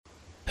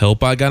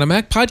Help I Got a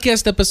Mac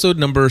podcast episode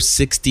number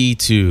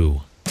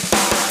 62.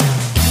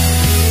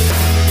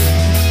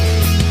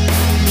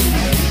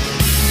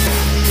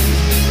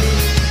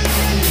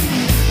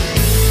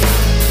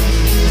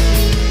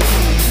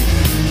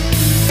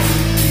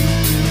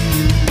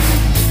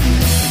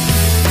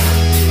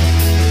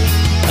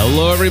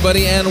 Hello,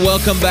 everybody, and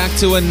welcome back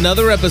to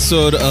another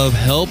episode of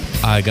Help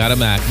I Got a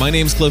Mac. My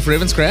name's Cliff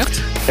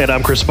Ravenscraft. And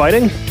I'm Chris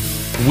Biting.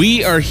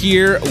 We are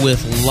here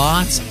with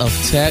lots of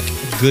tech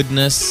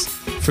goodness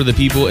for the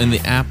people in the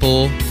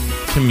Apple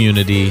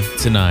community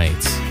tonight.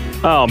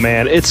 Oh,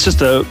 man, it's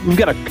just we've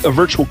got a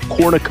virtual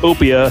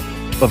cornucopia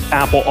of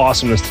Apple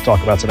awesomeness to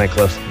talk about tonight,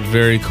 Cliff.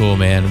 Very cool,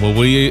 man. Well,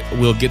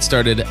 we'll get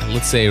started,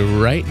 let's say,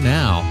 right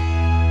now.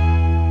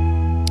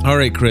 All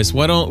right, Chris,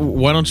 why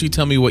don't you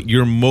tell me what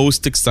you're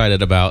most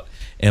excited about,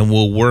 and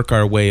we'll work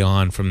our way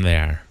on from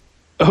there.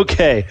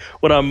 Okay,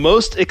 what I'm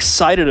most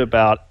excited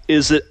about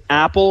is that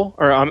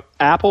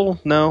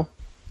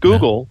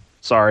Google,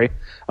 sorry.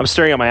 I'm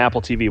staring at my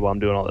Apple TV while I'm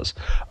doing all this.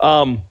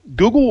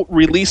 Google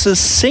releases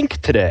Sync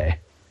today,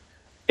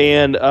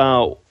 and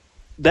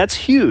that's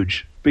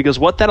huge because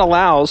what that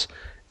allows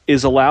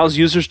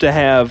users to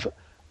have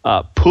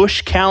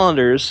push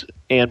calendars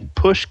and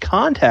push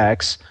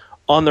contacts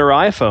on their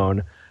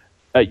iPhone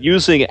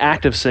using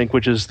ActiveSync,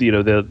 which is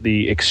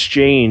the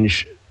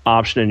exchange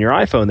option in your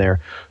iPhone there.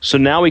 So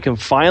now we can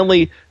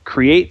finally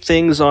create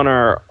things on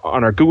our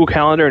Google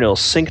Calendar and it'll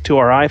sync to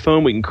our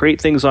iPhone. We can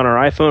create things on our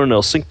iPhone and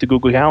it'll sync to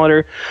Google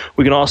Calendar.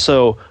 We can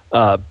also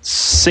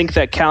sync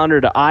that calendar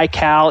to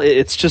iCal.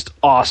 It's just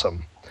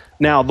awesome.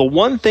 Now, the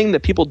one thing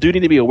that people do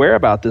need to be aware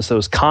about this, though,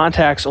 is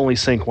contacts only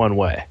sync one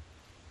way.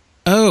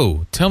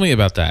 Oh, tell me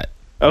about that.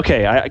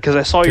 Okay, because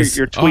I saw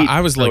your tweet.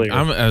 I was earlier. like,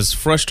 I'm as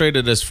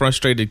frustrated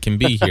can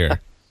be here.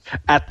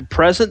 At the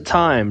present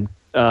time,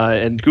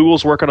 and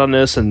Google's working on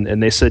this,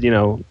 and they said,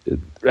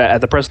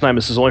 at the present time,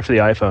 this is only for the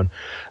iPhone,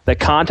 that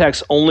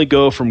contacts only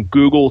go from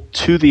Google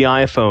to the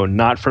iPhone,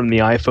 not from the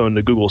iPhone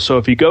to Google. So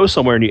if you go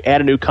somewhere and you add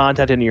a new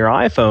contact into your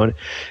iPhone,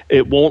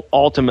 it won't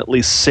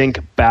ultimately sync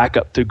back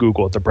up to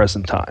Google at the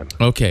present time.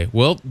 Okay,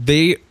 well,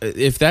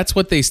 if that's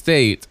what they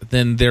state,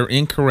 then they're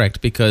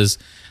incorrect because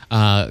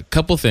a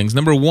couple things.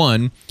 Number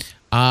one,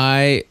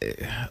 let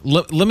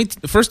me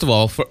first of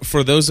all,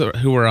 for those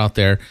who are out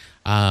there,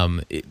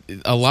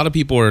 a lot of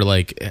people are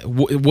like,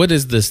 what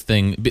is this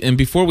thing? And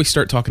before we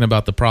start talking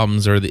about the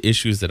problems or the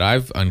issues that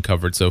I've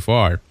uncovered so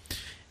far,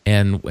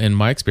 and in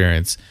my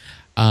experience,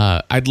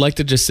 I'd like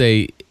to just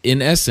say,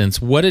 in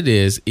essence, what it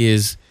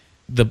is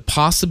the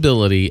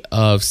possibility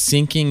of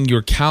syncing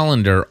your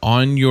calendar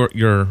on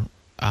your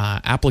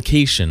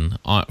application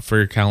for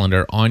your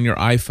calendar on your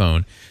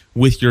iPhone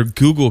with your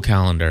Google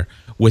Calendar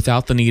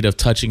without the need of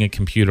touching a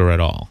computer at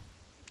all.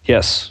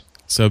 Yes.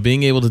 So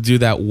being able to do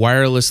that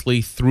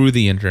wirelessly through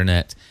the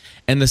internet.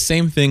 And the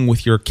same thing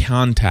with your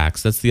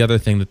contacts. That's the other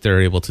thing that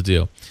they're able to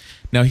do.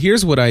 Now,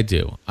 here's what I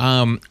do.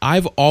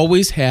 I've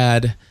always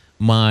had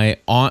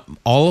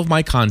all of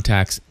my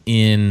contacts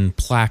in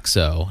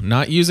Plaxo,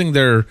 not using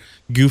their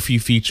goofy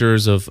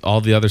features of all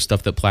the other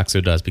stuff that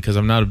Plaxo does, because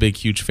I'm not a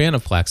huge fan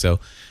of Plaxo.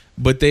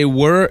 But it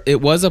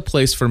was a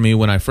place for me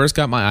when I first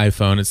got my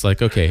iPhone. It's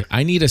like, okay,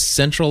 I need a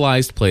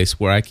centralized place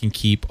where I can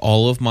keep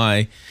all of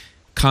my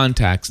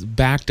contacts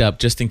backed up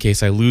just in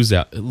case I lose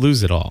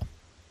it all.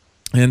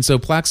 And so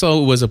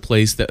Plaxo was a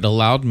place that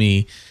allowed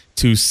me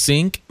to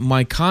sync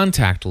my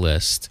contact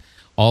list,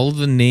 all of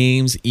the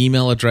names,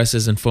 email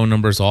addresses, and phone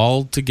numbers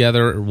all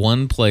together in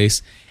one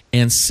place,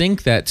 and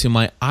sync that to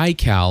my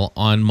iCal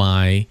on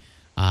my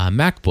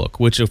MacBook,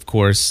 which of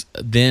course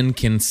then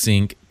can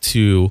sync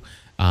to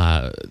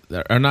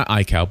or not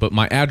iCal, but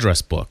my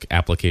address book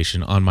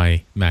application on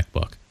my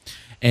MacBook.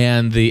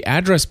 And the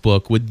address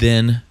book would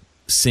then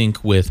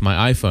sync with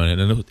my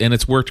iPhone, and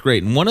it's worked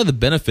great. And one of the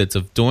benefits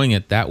of doing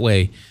it that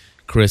way,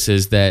 Chris,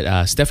 is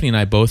that Stephanie and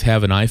I both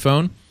have an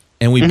iPhone,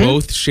 and we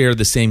both share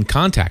the same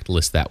contact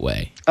list that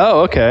way.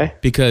 Oh, okay.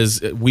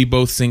 Because we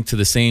both sync to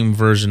the same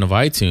version of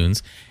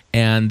iTunes,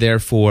 and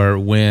therefore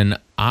when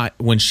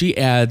she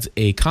adds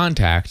a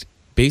contact,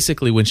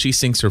 basically when she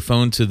syncs her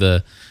phone to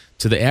the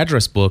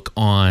address book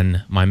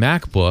on my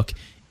MacBook,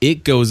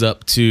 it goes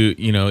up to,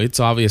 it's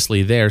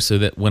obviously there, so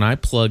that when I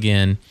plug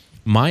in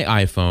my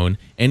iPhone,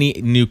 any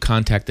new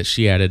contact that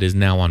she added is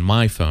now on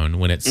my phone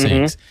when it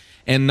syncs.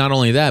 And not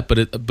only that,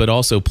 but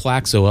also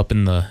Plaxo up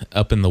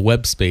in the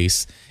web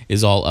space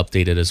is all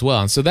updated as well.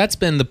 And so that's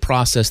been the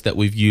process that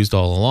we've used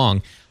all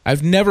along.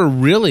 I've never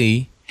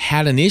really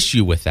had an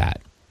issue with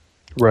that.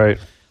 Right.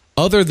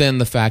 Other than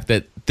the fact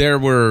that there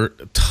were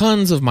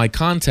tons of my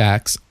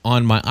contacts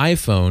on my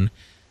iPhone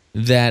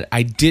that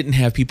I didn't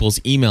have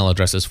people's email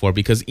addresses for,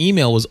 because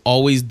email was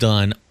always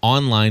done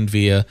online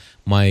via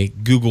my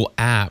Google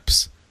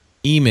Apps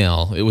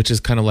email, which is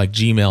kind of like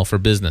Gmail for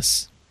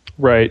business.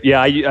 Right.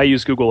 Yeah, I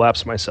use Google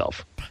Apps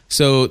myself.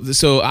 So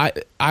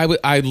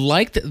I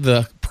liked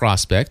the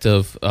prospect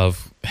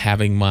of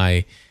having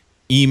my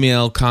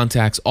email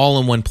contacts all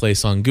in one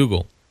place on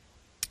Google.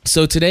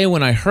 So today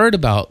when I heard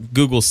about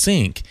Google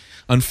Sync,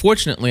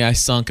 Unfortunately, I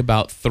sunk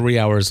about 3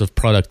 hours of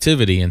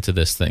productivity into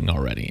this thing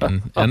already,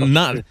 and I'm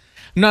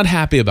not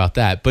happy about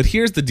that. But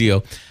here's the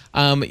deal.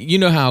 You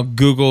know how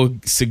Google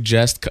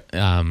suggests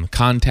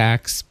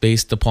contacts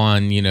based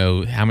upon,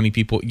 how many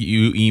people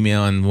you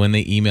email and when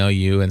they email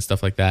you and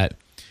stuff like that?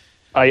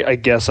 I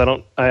guess I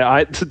don't.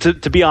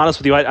 To be honest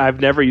with you,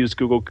 I've never used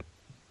Google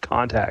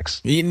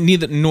Contacts.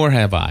 Nor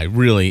have I,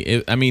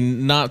 really.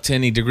 Not to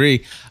any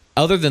degree.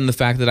 Other than the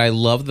fact that I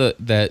love that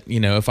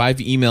if I've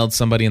emailed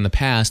somebody in the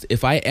past,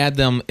 if I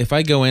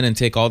go in and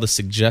take all the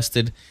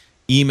suggested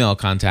email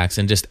contacts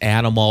and just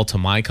add them all to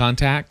my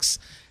contacts,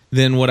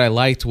 then what I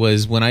liked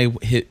was when I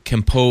hit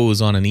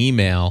compose on an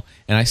email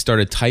and I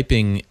started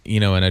typing,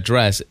 an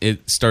address,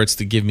 it starts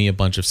to give me a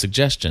bunch of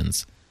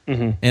suggestions.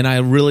 Mm-hmm. And I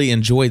really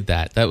enjoyed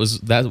that. That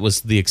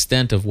was the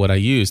extent of what I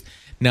used.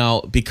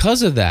 Now,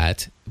 because of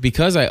that,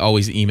 because I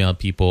always emailed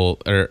people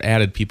or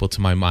added people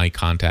to my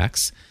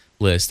contacts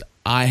list,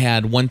 I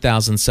had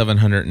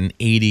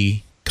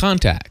 1,780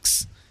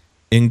 contacts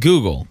in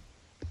Google.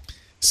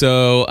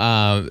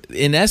 So,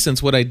 in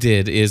essence, what I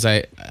did is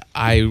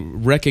I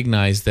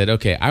recognized that,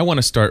 okay, I want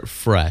to start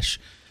fresh.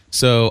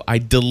 So I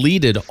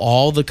deleted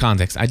all the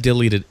contacts. I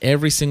deleted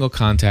every single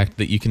contact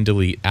that you can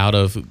delete out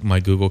of my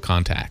Google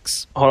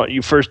contacts. Hold on,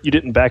 you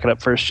didn't back it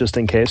up first just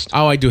in case?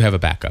 Oh, I do have a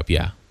backup,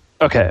 yeah.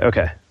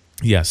 Okay.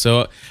 Yeah,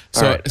 so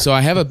right. So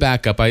I have a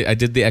backup. I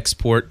did the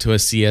export to a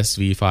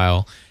CSV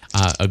file.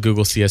 A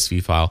Google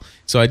CSV file.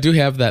 So I do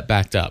have that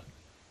backed up.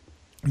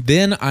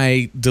 Then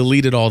I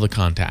deleted all the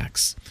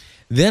contacts.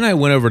 Then I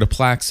went over to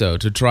Plaxo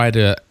to try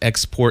to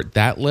export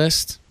that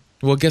list.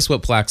 Well, guess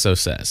what Plaxo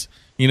says?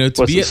 What's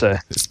it say?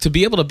 To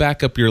be able to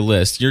back up your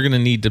list, you're going to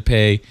need to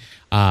pay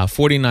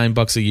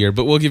 $49 a year,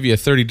 but we'll give you a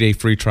 30-day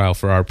free trial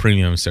for our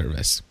premium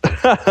service.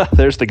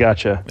 There's the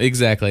gotcha.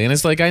 Exactly. And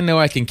it's like, I know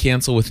I can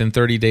cancel within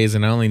 30 days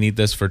and I only need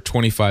this for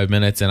 25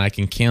 minutes and I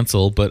can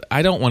cancel, but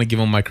I don't want to give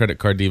them my credit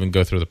card to even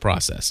go through the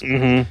process.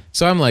 Mm-hmm.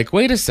 So I'm like,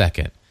 wait a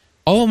second.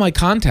 All of my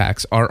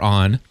contacts are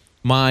on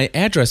my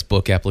address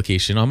book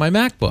application on my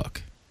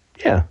MacBook.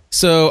 Yeah.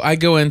 So I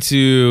go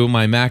into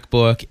my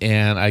MacBook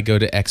and I go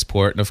to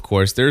export. And of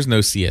course, there's no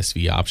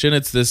CSV option.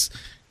 It's this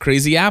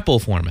crazy Apple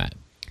format.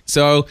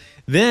 So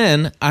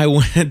then I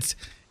went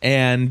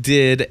and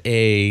did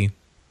a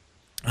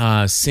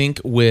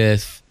sync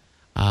with,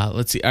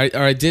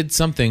 I did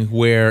something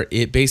where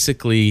it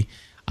basically,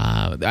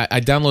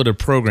 I downloaded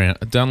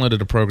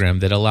a program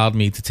that allowed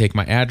me to take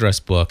my address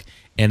book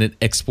and it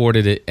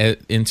exported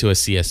it into a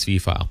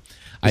CSV file.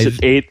 Is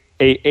it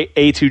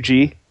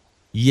A2G?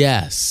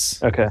 Yes.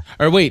 Okay.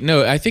 Or wait,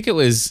 no, I think it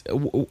was,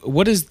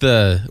 what is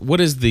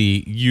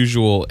the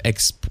usual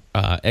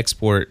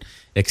export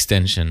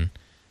extension?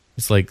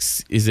 It's like,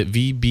 is it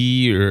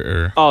VB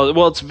or? Oh,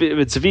 well, it's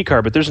a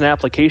VCard, but there's an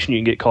application you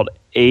can get called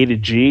A to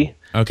G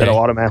that'll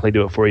automatically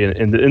do it for you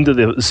into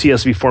the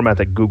CSV format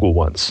that Google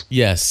wants.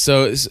 Yes.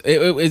 So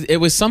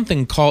it was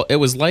something called, it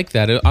was like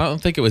that. I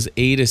don't think it was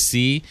A to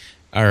C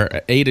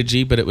or A to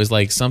G, but it was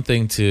like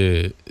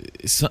it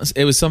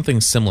was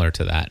something similar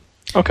to that.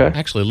 Okay.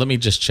 Actually, let me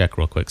just check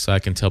real quick so I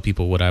can tell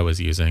people what I was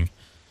using.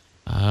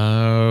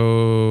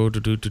 All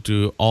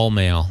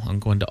mail. I'm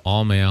going to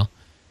all mail.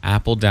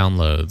 Apple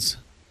downloads.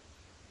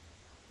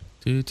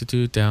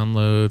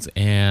 Downloads,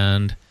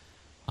 and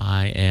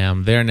I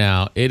am there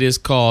now. It is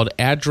called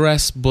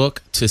Address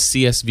Book to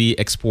CSV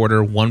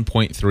Exporter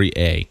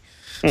 1.3a.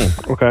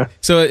 Okay.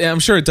 So I'm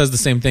sure it does the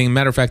same thing.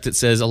 Matter of fact, it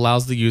says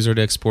allows the user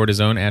to export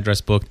his own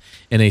address book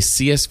in a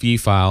CSV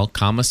file,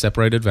 comma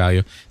separated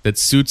value that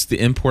suits the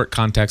import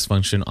contacts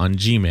function on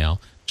Gmail,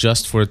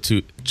 just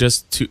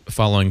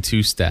following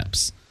 2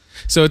 steps.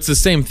 So it's the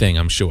same thing,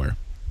 I'm sure.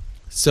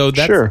 So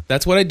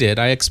that's what I did.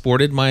 I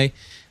exported my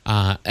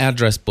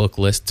address book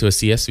list to a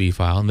CSV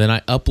file, and then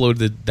I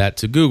uploaded that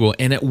to Google,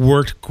 and it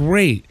worked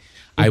great.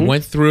 Mm-hmm. I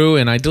went through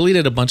and I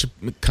deleted a bunch of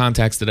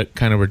contacts that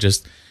kind of were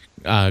just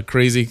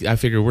crazy. I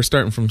figured we're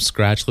starting from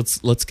scratch.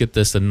 Let's get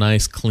this a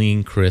nice,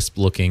 clean, crisp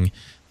looking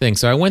thing.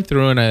 So I went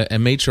through and I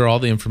made sure all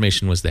the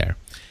information was there.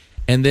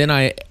 And then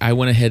I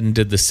went ahead and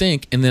did the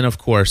sync. And then, of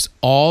course,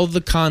 all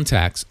the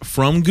contacts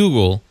from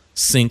Google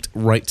synced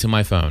right to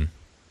my phone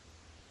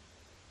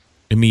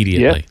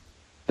immediately. Yeah,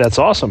 that's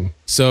awesome.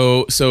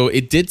 So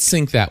it did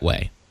sync that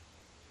way.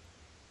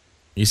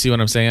 You see what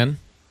I'm saying?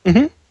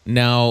 Mm-hmm.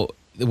 Now,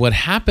 what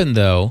happened,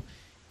 though,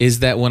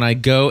 is that when I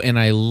go and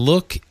I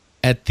look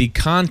at the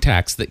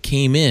contacts that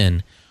came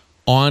in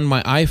on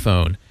my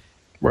iPhone,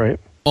 right,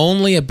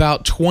 only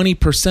about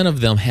 20% of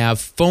them have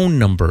phone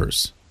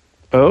numbers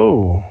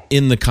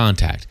in the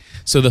contact.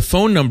 So the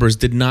phone numbers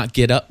did not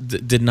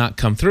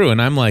come through.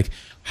 And I'm like,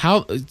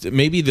 how?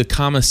 Maybe the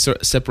comma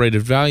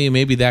separated value,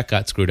 maybe that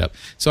got screwed up.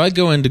 So I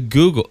go into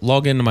Google,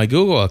 log into my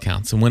Google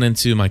accounts and went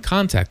into my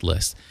contact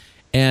list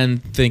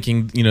and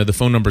thinking, the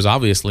phone numbers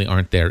obviously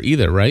aren't there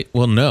either, right?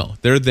 Well, no,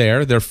 they're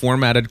there. They're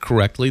formatted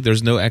correctly.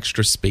 There's no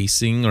extra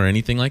spacing or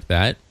anything like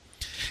that.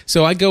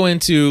 So I go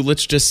into,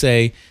 let's just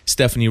say,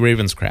 Stephanie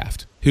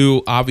Ravenscraft,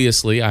 who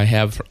obviously I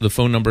have the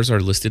phone numbers are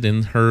listed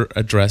in her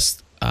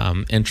address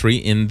entry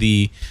in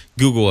the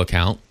Google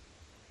account.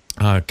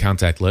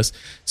 contact list.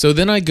 So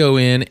then I go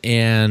in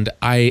and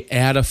I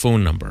add a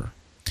phone number,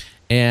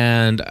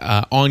 and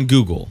on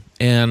Google,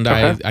 and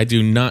I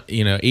do not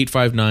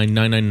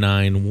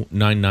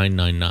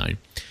 859-999-9999.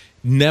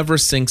 Never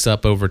syncs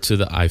up over to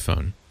the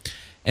iPhone.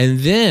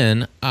 And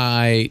then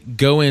I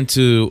go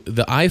into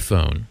the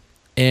iPhone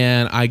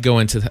and I go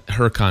into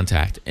her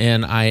contact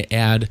and I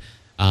add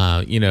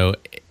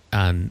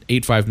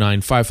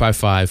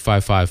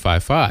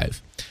 859-555-5555.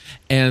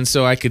 And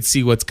so I could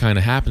see what's kind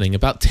of happening.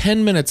 About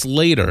 10 minutes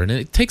later, and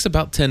it takes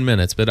about 10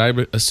 minutes, but I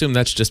assume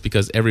that's just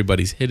because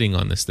everybody's hitting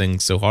on this thing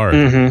so hard.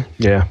 Mm-hmm.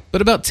 Yeah.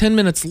 But about 10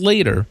 minutes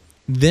later,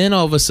 then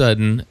all of a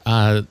sudden,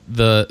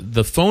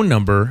 the phone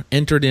number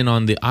entered in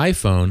on the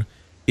iPhone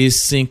is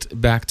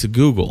synced back to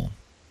Google.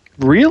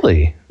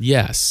 Really?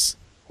 Yes.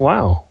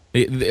 Wow.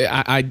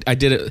 I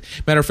did it.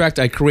 Matter of fact,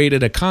 I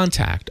created a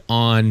contact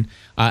on.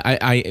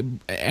 I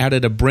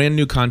added a brand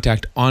new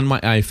contact on my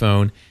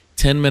iPhone.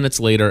 10 minutes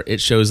later, it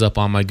shows up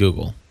on my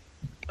Google.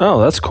 Oh,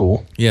 that's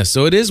cool. Yeah,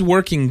 so it is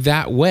working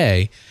that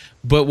way.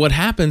 But what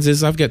happens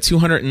is I've got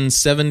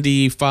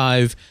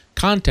 275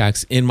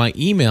 contacts in my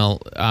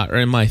email or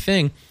in my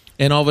thing,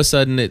 and all of a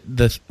sudden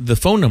the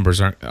phone numbers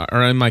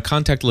are in my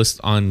contact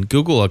list on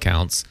Google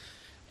accounts,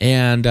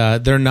 and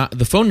they're not.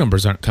 The phone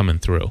numbers aren't coming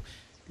through,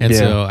 and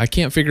so I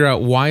can't figure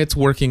out why it's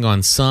working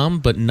on some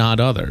but not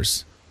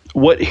others.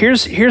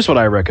 Here's what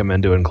I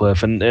recommend doing,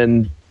 Cliff,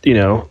 and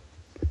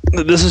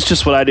this is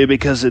just what I do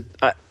because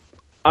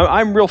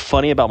I'm real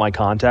funny about my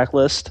contact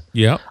list.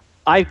 Yeah.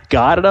 I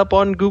got it up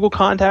on Google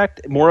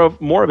Contact more of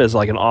it as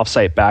like an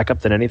offsite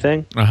backup than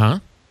anything. Uh-huh.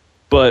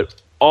 But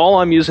all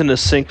I'm using the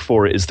sync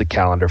for is the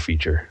calendar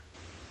feature.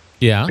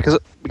 Yeah.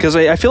 Because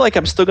I feel like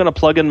I'm still going to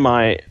plug in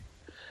my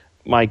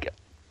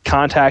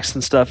contacts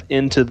and stuff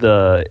into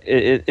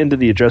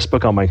the address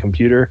book on my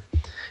computer.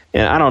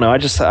 And I don't know. I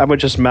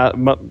would just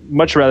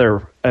much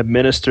rather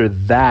administer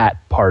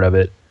that part of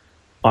it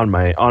on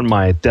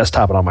my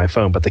desktop and on my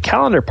phone. But the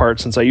calendar part,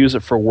 since I use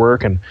it for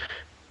work and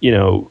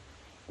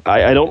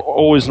I don't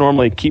always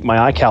normally keep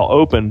my iCal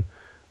open,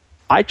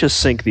 I just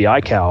sync the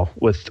iCal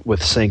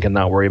with Sync and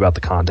not worry about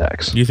the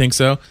contacts. You think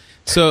so?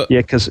 So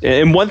yeah,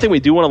 and one thing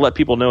we do want to let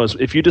people know is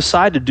if you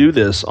decide to do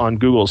this on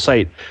Google's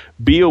site,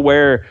 be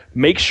aware,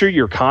 make sure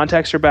your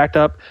contacts are backed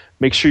up,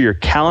 make sure your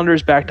calendar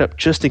is backed up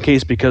just in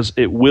case, because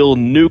it will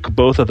nuke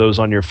both of those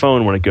on your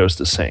phone when it goes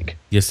to sync.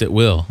 Yes, it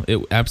will. It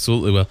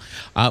absolutely will.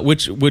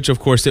 Which of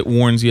course it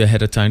warns you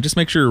ahead of time. Just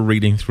make sure you're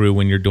reading through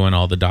when you're doing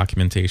all the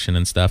documentation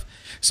and stuff.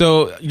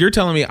 So you're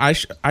telling me I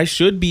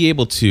should be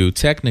able to,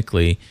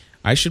 technically,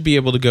 I should be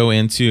able to go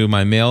into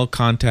my mail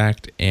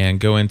contact and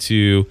go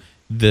into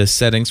the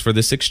settings for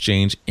this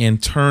exchange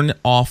and turn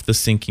off the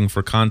syncing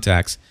for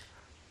contacts,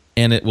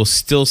 and it will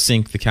still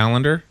sync the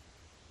calendar?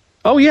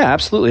 Oh, yeah,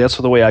 absolutely. That's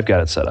the way I've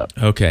got it set up.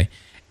 Okay.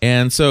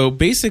 And so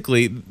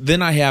basically,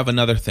 then I have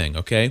another thing,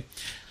 okay?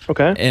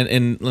 Okay.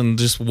 And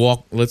let's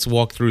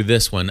walk through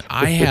this one.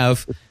 I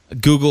have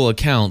Google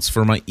accounts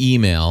for my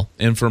email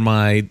and for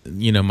my,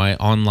 my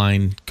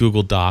online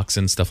Google Docs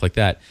and stuff like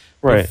that.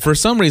 Right. But for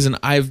some reason,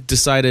 I've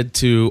decided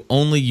to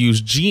only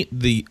use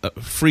the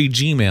free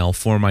Gmail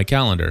for my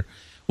calendar.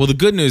 Well, the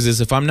good news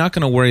is if I'm not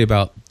going to worry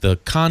about the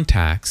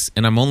contacts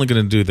and I'm only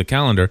going to do the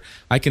calendar,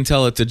 I can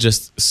tell it to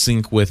just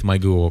sync with my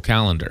Google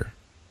Calendar.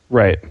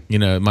 Right.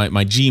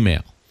 My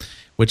Gmail,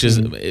 which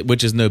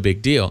is no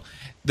big deal.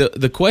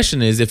 The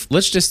question is, if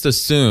let's just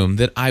assume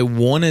that I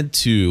wanted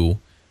to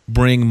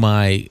bring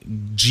my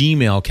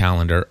Gmail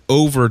calendar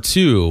over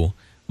to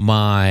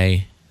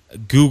my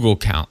Google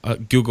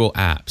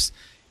Apps,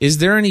 is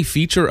there any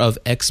feature of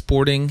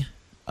exporting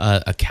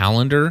a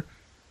calendar,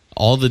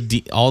 all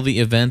the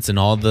events and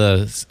all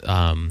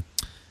the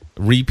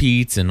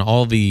repeats and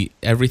all the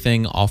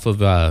everything off of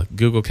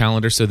Google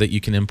Calendar so that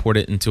you can import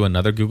it into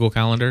another Google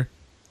Calendar?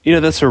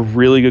 That's a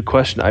really good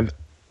question.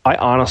 I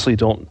honestly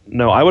don't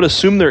know. I would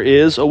assume there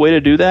is a way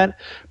to do that,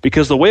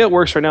 because the way it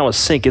works right now with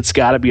Sync, it's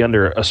got to be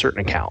under a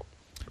certain account.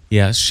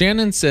 Yeah,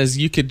 Shannon says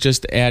you could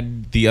just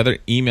add the other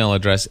email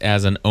address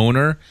as an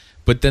owner,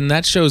 but then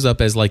that shows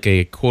up as like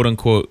a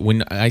quote-unquote,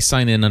 when I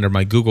sign in under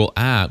my Google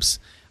Apps,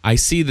 I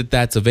see that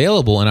that's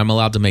available and I'm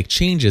allowed to make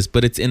changes,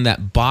 but it's in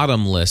that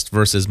bottom list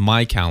versus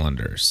my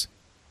calendars.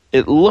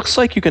 It looks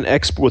like you can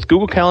export with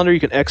Google Calendar. You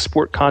can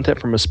export content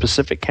from a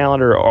specific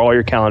calendar or all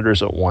your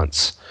calendars at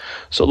once.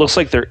 So it looks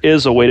like there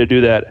is a way to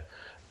do that.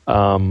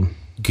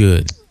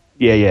 Good.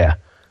 Yeah.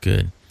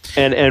 Good.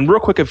 And real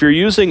quick, if you're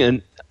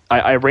using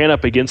I ran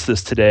up against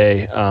this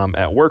today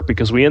at work,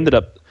 because we ended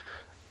up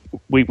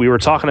we were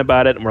talking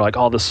about it and we're like,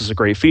 oh, this is a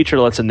great feature.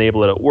 Let's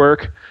enable it at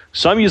work.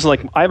 So I'm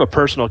using I have a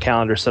personal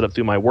calendar set up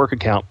through my work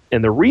account,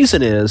 and the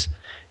reason is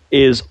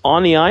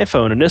on the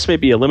iPhone, and this may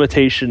be a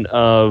limitation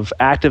of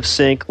Active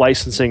Sync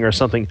licensing or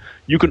something,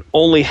 you can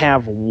only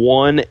have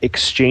one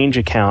Exchange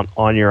account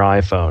on your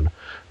iPhone.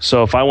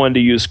 So if I wanted to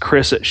use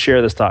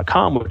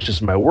chris@sharethis.com, which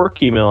is my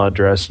work email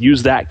address,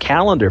 use that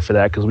calendar for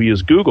that because we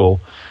use Google,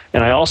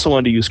 and I also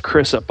wanted to use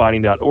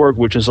chris@binding.org,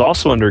 which is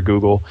also under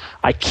Google,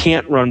 I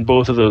can't run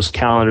both of those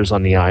calendars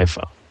on the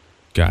iPhone.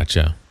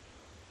 Gotcha.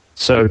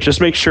 So just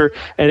make sure,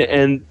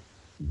 and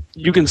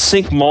you can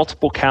sync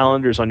multiple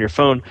calendars on your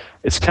phone.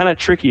 It's kind of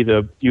tricky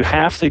though. You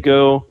have to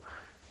go.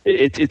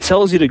 It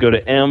tells you to go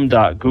to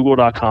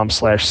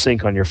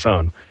m.google.com/sync on your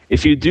phone.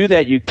 If you do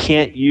that, you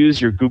can't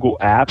use your Google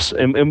Apps.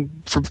 And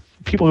for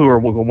people who are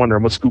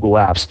wondering what's Google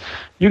Apps,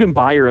 you can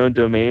buy your own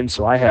domain.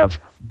 So I have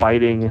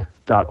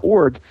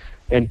biting.org,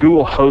 and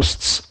Google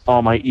hosts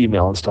all my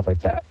email and stuff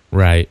like that.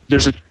 Right.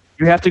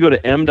 You have to go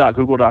to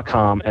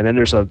m.google.com, and then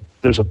there's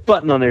a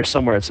button on there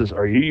somewhere that says,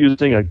 "Are you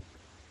using a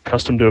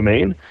custom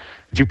domain?"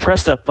 If you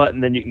press that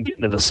button, then you can get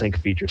into the sync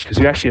features because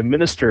you actually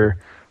administer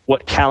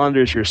what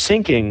calendars you're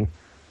syncing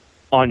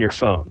on your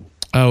phone.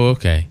 Oh,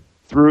 okay.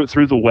 Through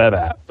the web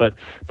app. But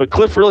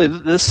Cliff, really,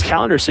 this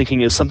calendar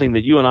syncing is something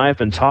that you and I have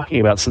been talking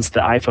about since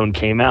the iPhone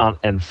came out,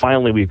 and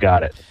finally we've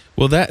got it.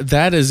 Well,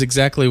 that is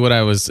exactly what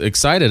I was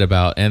excited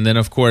about. And then,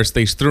 of course,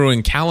 they threw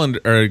in calendar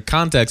or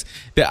contacts.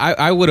 That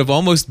I would have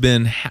almost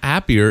been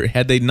happier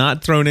had they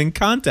not thrown in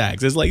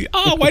contacts. It's like,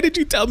 oh, why did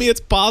you tell me it's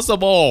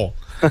possible?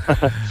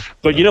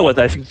 But you know what?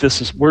 I think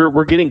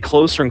we're getting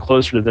closer and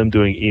closer to them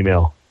doing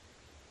email.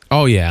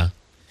 Oh, yeah.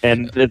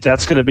 And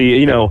that's going to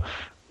be,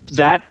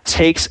 that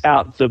takes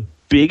out the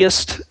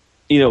biggest,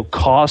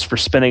 cost for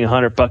spending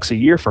 $100 a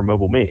year for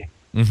Mobile Me.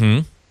 Mm-hmm.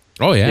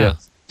 Oh, yeah.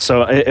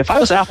 So if I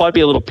was Apple, I'd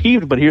be a little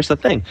peeved, but here's the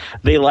thing.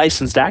 They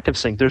licensed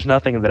ActiveSync. There's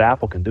nothing that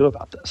Apple can do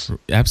about this.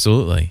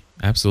 Absolutely.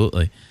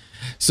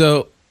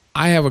 So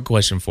I have a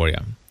question for you.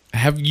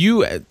 Have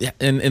you,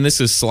 and this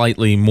is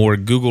slightly more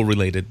Google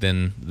related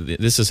than,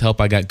 this is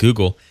help I got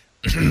Google,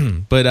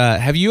 but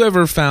have you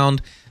ever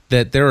found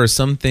that there are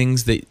some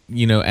things that,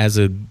 as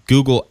a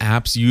Google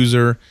Apps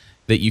user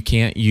that you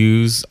can't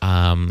use,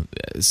 some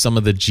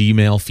of the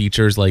Gmail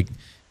features, like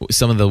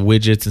some of the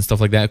widgets and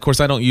stuff like that? Of course,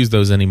 I don't use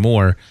those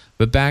anymore,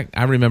 but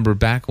I remember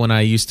back when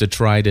I used to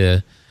try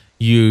to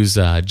use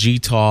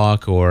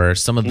Gtalk or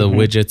some of the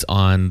widgets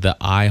on the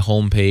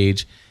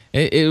homepage,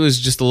 it was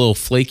just a little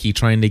flaky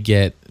trying to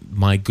get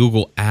my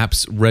Google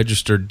Apps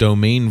registered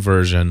domain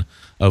version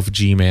of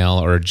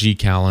Gmail or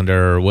Gcalendar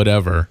or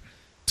whatever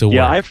to work.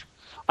 Yeah,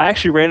 I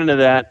actually ran into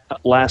that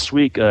last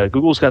week.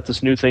 Google's got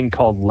this new thing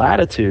called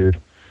Latitude,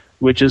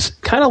 which is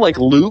kind of like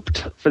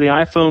Looped for the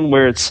iPhone,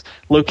 where it's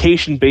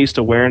location-based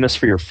awareness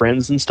for your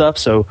friends and stuff.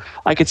 So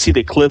I could see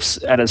that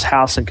Cliff's at his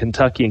house in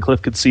Kentucky, and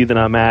Cliff could see that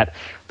I'm at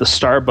the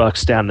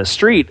Starbucks down the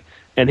street,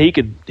 and he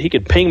could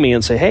ping me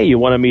and say, "Hey, you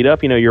want to meet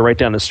up? You're right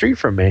down the street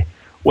from me."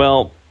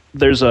 Well,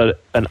 there's an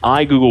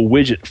iGoogle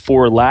widget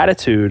for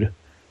Latitude,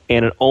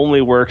 and it only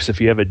works if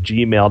you have a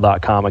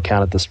gmail.com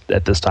account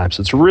at this time.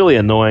 So it's really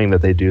annoying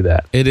that they do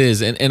that. It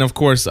is. And of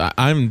course,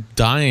 I'm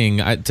dying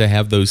to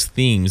have those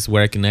themes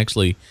where I can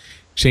actually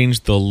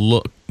change the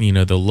look,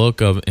 the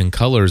look of and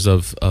colors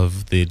of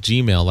the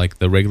Gmail like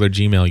the regular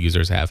Gmail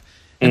users have.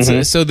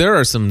 And so there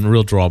are some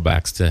real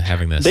drawbacks to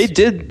having this. They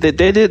did.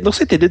 Looks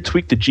like they did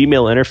tweak the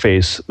Gmail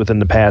interface within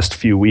the past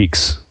few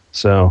weeks.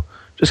 So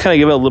just kind of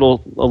give it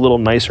a little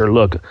nicer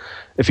look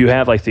if you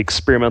have like the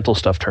experimental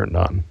stuff turned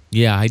on.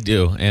 Yeah, I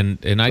do, and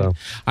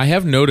I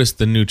have noticed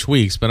the new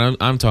tweaks, but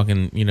I'm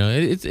talking,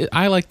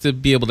 I like to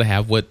be able to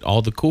have what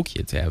all the cool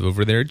kids have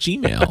over there at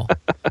Gmail.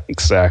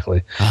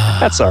 Exactly.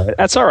 That's all right.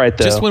 That's all right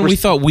though. Just when we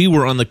thought we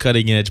were on the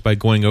cutting edge by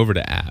going over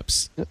to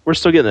apps, we're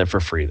still getting it for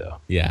free though.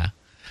 Yeah.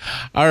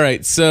 All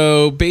right,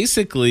 so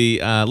basically,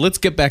 let's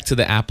get back to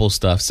the Apple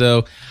stuff.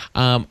 So,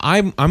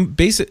 I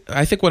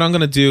think what I'm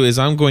going to do is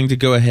I'm going to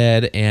go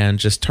ahead and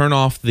just turn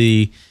off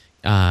the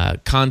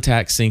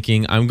contact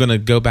syncing. I'm going to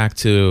go back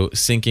to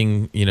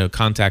syncing,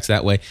 contacts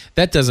that way.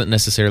 That doesn't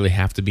necessarily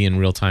have to be in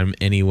real time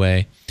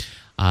anyway,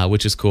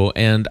 which is cool.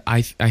 And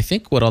I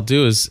think what I'll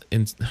do is,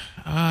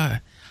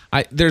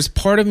 there's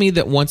part of me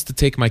that wants to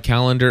take my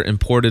calendar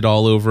and port it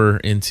all over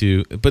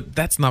into, but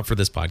that's not for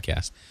this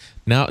podcast.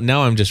 Now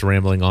I'm just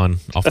rambling on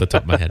off the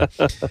top of my head.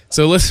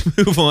 So let's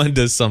move on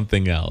to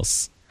something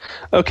else.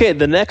 Okay,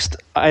 the next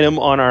item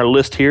on our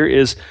list here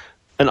is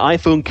an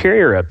iPhone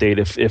carrier update.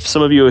 If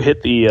some of you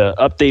hit the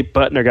update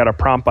button or got a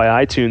prompt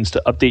by iTunes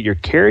to update your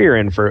carrier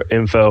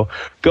info,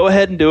 go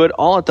ahead and do it.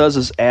 All it does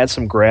is add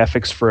some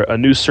graphics for a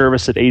new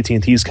service that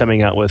AT&T is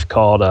coming out with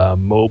called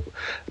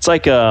it's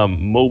like a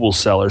mobile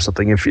cell or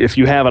something. If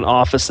you have an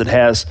office that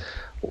has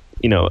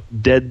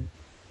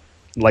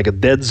a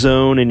dead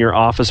zone in your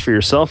office for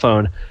your cell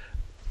phone,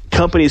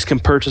 companies can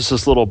purchase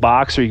this little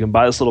box, or you can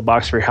buy this little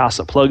box for your house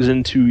that plugs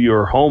into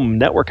your home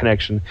network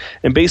connection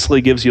and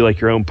basically gives you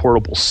like your own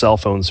portable cell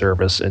phone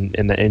service in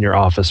your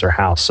office or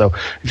house. So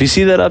if you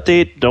see that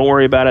update, don't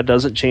worry about it. It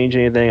doesn't change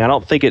anything. I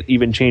don't think it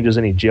even changes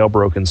any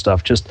jailbroken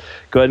stuff. Just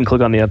go ahead and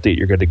click on the update.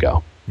 You're good to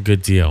go.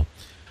 Good deal.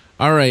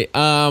 All right.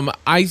 I'll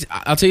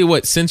tell you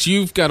what, since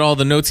you've got all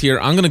the notes here,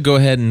 I'm going to go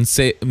ahead and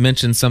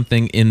mention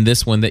something in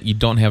this one that you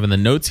don't have in the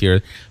notes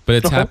here, but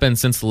it's happened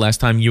since the last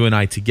time you and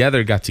I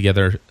got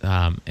together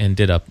and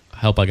did a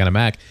Help I Got a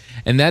Mac,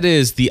 and that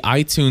is the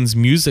iTunes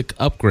Music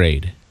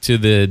upgrade to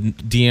the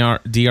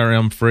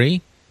DRM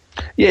free.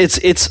 Yeah,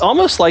 it's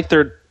almost like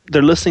they're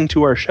listening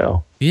to our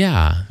show.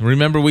 Yeah.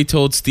 Remember we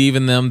told Steve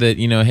and them that,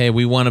 hey,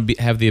 we want to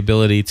have the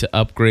ability to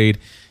upgrade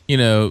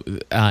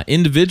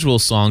individual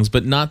songs,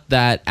 but not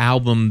that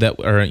album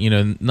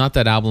not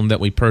that album that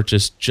we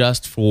purchased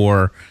just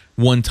for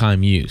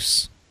one-time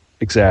use.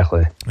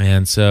 Exactly.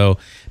 And so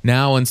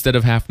now, instead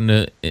of having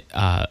to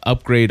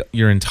upgrade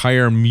your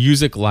entire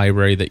music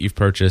library that you've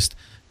purchased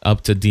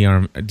up to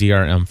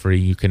DRM free,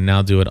 you can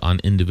now do it on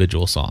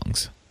individual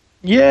songs.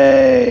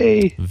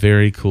 Yay!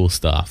 Very cool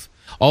stuff.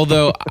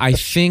 Although I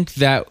think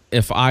that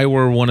if I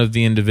were one of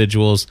the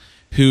individuals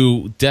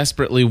who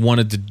desperately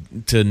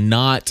wanted to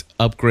not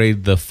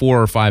upgrade the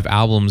 4 or 5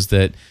 albums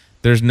that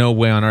there's no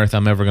way on earth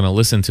I'm ever going to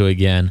listen to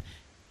again,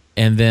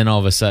 and then all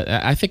of a sudden,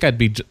 I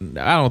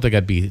don't think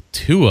I'd be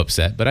too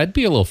upset, but I'd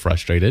be a little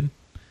frustrated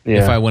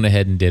if I went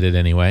ahead and did it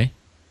anyway.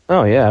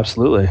 Oh, yeah,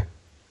 absolutely.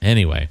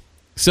 Anyway,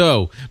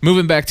 so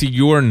moving back to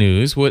your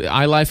news,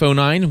 iLife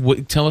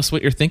 09, tell us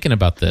what you're thinking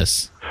about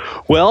this.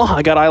 Well,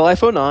 I got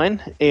iLife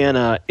 09,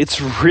 and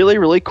it's really,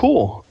 really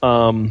cool.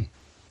 The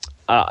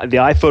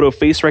iPhoto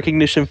face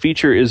recognition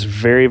feature is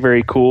very,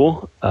 very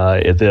cool.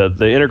 The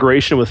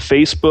integration with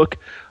Facebook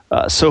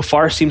so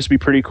far seems to be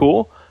pretty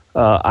cool.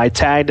 I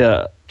tagged,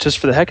 just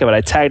for the heck of it,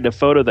 I tagged a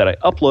photo that I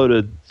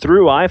uploaded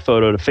through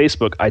iPhoto to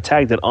Facebook. I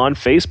tagged it on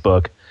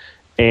Facebook,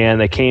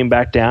 and they came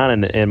back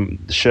down and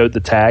showed the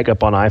tag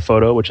up on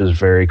iPhoto, which is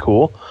very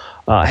cool.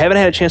 I haven't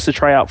had a chance to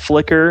try out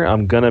Flickr.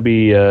 I'm going to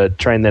be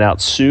trying that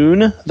out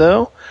soon,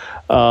 though.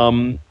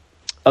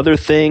 Other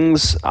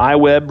things,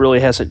 iWeb really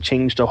hasn't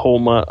changed a whole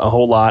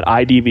lot.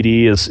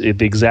 iDVD is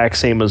the exact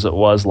same as it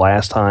was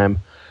last time.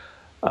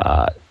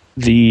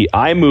 The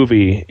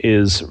iMovie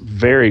is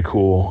very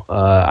cool.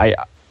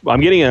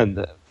 I'm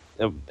getting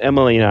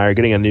Emily and I are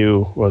getting a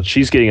new. Well,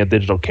 she's getting a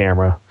digital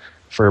camera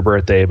for her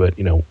birthday, but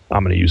I'm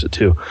going to use it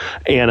too.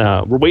 And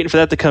we're waiting for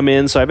that to come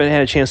in. So I haven't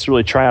had a chance to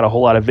really try out a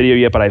whole lot of video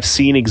yet, but I've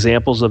seen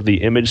examples of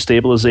the image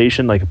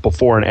stabilization, like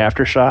before and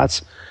after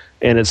shots.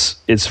 And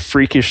it's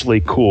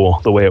freakishly cool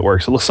the way it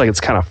works. It looks like it's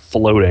kind of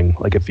floating,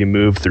 like if you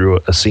move through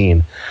a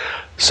scene.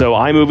 So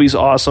iMovie's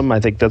awesome.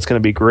 I think that's going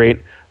to be great.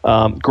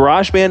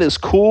 GarageBand is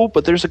cool,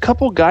 but there's a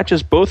couple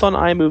gotchas both on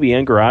iMovie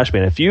and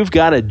GarageBand. If you've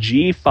got a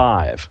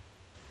G5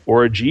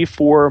 or a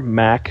G4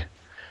 Mac,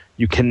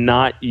 you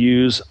cannot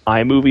use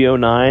iMovie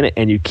 09,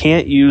 and you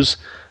can't use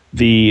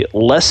the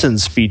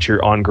Lessons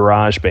feature on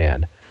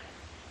GarageBand.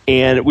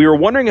 And we were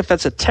wondering if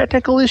that's a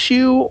technical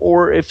issue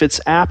or if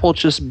it's Apple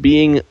just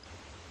being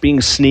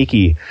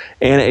sneaky.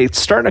 And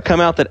it's starting to come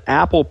out that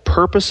Apple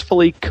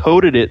purposefully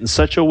coded it in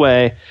such a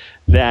way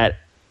that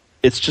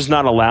it's just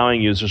not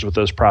allowing users with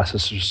those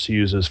processors to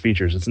use those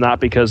features. It's not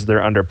because they're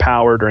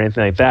underpowered or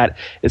anything like that.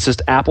 It's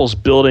just Apple's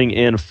building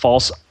in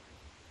false,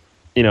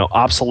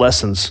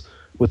 obsolescence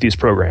with these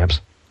programs.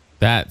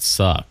 That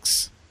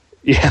sucks.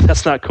 Yeah,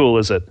 that's not cool,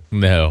 is it?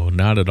 No,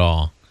 not at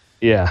all.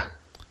 Yeah.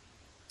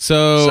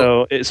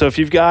 So if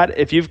you've got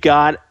a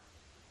G5,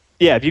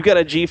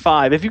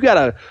 if you've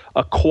got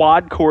a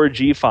quad core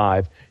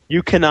G5,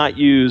 you cannot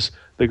use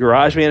the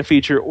GarageBand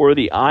feature or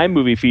the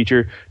iMovie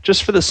feature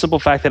just for the simple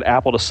fact that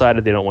Apple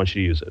decided they don't want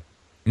you to use it.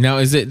 Now,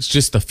 is it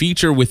just the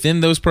feature within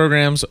those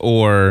programs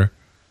or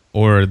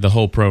the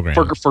whole program?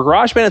 For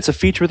GarageBand, it's a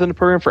feature within the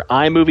program. For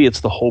iMovie, it's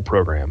the whole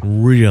program.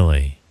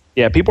 Really?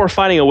 Yeah, people are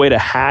finding a way to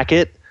hack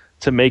it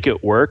to make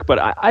it work, but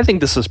I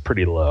think this is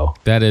pretty low.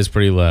 That is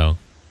pretty low.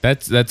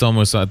 That's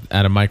almost at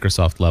a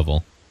Microsoft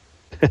level.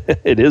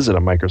 It is at a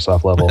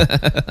Microsoft level.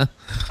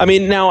 I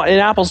mean, now in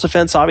Apple's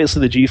defense,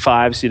 obviously the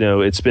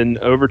G5s, it's been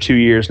over 2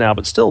 years now,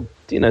 but still,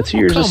 2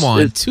 years. Come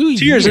on, 2 years.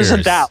 2 years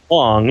isn't that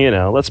long,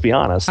 let's be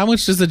honest. How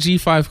much does the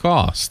G5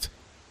 cost?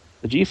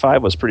 The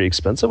G5 was pretty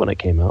expensive when it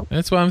came out.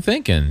 That's what I'm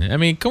thinking. I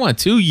mean, come on,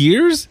 2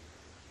 years?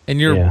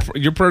 And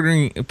you're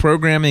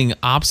programming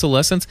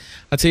obsolescence?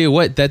 I'll tell you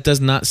what, that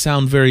does not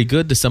sound very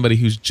good to somebody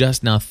who's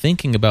just now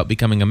thinking about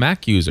becoming a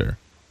Mac user.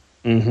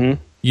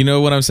 Mm-hmm. You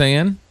know what I'm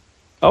saying?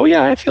 Oh,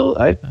 yeah,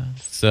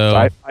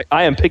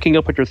 I am picking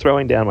up what you're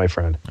throwing down, my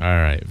friend. All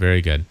right,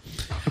 very good.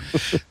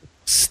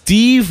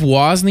 Steve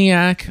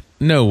Wozniak?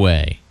 No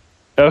way.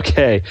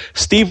 Okay.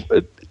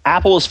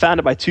 Apple was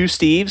founded by 2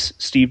 Steves.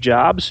 Steve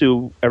Jobs,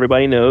 who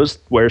everybody knows,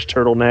 wears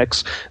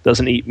turtlenecks,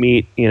 doesn't eat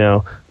meat,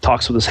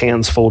 talks with his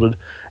hands folded.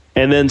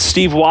 And then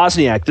Steve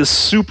Wozniak, this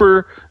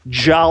super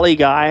jolly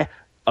guy,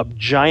 a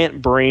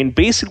giant brain,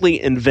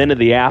 basically invented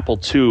the Apple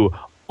II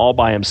all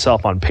by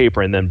himself on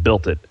paper and then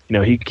built it.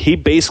 He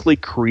basically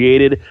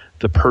created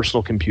the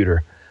personal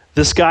computer.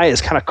 This guy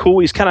is kind of cool.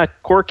 He's kind of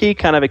quirky,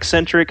 kind of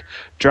eccentric,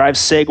 drives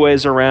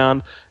Segways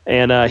around,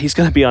 and he's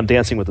going to be on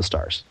Dancing with the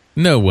Stars.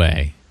 No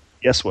way.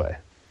 Yes way.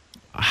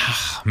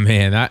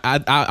 Man,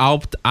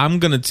 I'm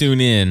going to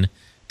tune in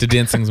to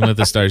Dancing with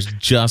the Stars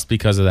just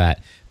because of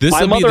that. This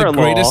will be the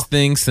greatest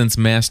thing since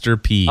Master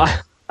P.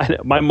 I know.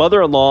 My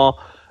mother-in-law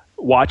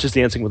watches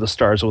Dancing with the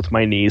Stars with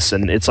my niece,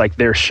 and it's like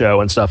their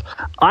show and stuff.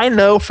 I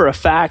know for a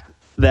fact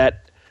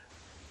that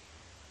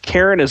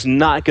Karen is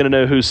not going to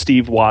know who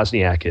Steve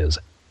Wozniak is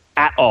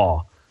at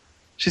all.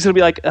 She's going to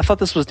be like, I thought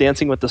this was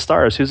Dancing with the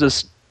Stars. Who's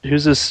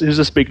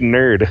this big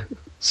nerd?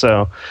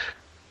 So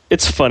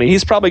it's funny.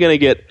 He's probably going to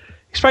get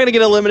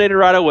eliminated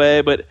right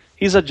away, but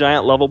he's a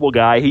giant lovable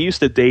guy. He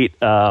used to date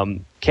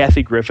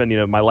Kathy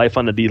Griffin, My Life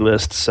on the D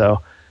List.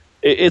 So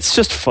it's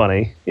just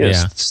funny.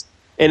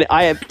 And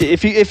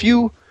if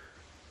you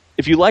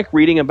like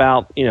reading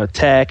about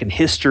tech and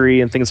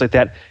history and things like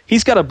that,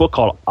 he's got a book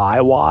called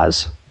I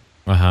Was.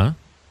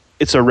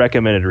 It's a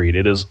recommended read.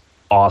 It is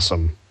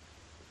awesome.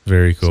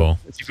 Very cool.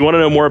 So if you want to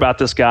know more about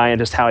this guy and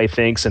just how he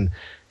thinks, and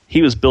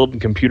he was building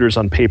computers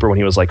on paper when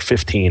he was like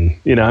 15.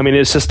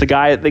 It's just the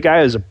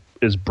guy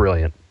is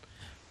brilliant.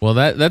 Well,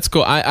 that's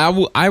cool.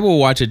 I will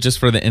watch it just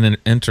for the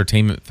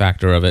entertainment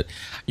factor of it.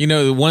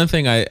 One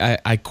thing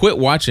I quit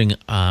watching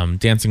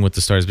Dancing with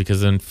the Stars because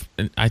then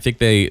I think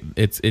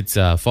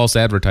it's false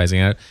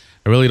advertising. I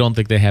really don't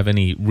think they have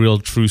any real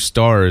true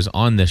stars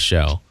on this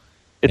show.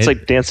 It's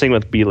like Dancing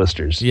with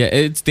B-listers. Yeah,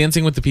 it's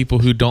dancing with the people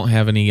who don't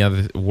have any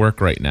other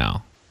work right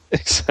now.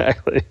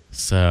 Exactly.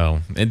 So,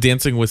 and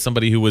dancing with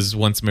somebody who was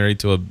once married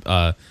to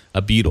a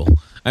Beatle.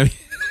 I mean,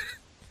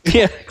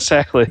 yeah,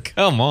 exactly.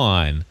 Come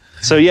on.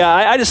 So yeah,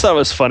 I just thought it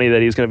was funny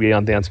that he's going to be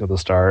on Dancing with the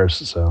Stars.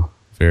 So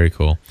very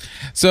cool.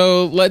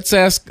 So let's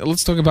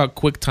talk about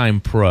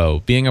QuickTime Pro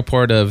being a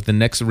part of the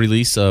next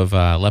release of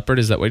Leopard.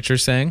 Is that what you're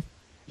saying?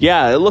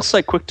 Yeah, it looks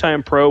like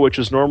QuickTime Pro, which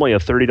is normally a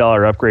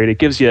 $30 upgrade. It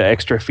gives you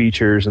extra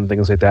features and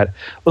things like that.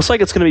 Looks like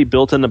it's going to be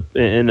built in the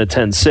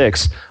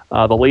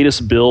 10.6. The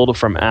latest build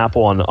from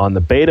Apple on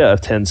the beta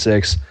of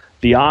 10.6.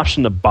 The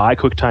option to buy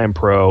QuickTime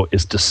Pro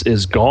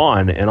is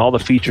gone, and all the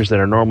features that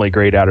are normally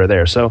grayed out are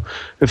there. So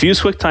if you use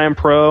QuickTime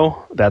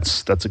Pro,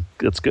 that's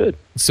good.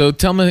 So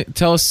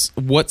tell us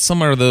what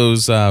some of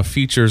those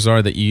features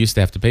are that you used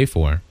to have to pay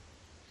for,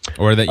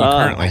 or that you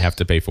currently have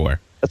to pay for.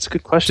 That's a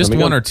good question. Just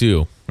one or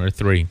two or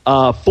three.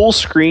 Full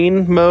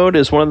screen mode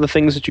is one of the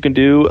things that you can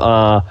do.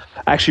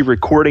 Actually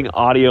recording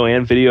audio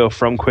and video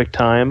from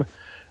QuickTime,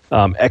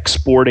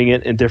 exporting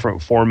it in different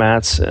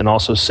formats, and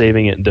also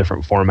saving it in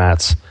different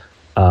formats.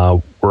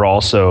 Were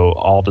also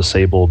all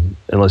disabled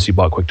unless you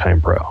bought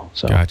QuickTime Pro.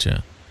 So.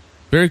 Gotcha.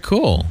 Very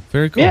cool.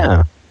 Very cool.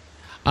 Yeah.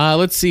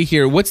 Let's see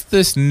here. What's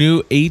this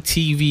new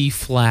ATV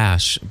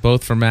Flash,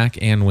 both for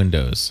Mac and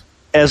Windows?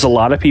 As a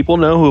lot of people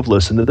know who have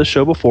listened to the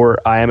show before,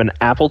 I am an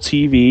Apple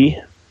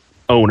TV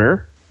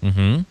owner.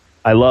 Mm-hmm.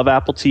 I love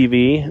Apple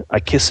TV. I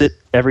kiss it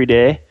every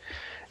day.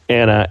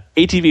 And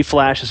ATV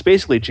Flash is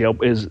basically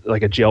is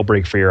like a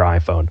jailbreak for your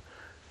iPhone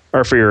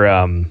or for your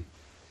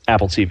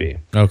Apple TV.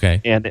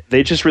 Okay. And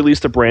they just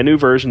released a brand new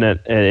version, and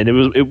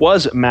it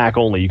was Mac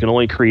only. You can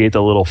only create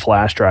the little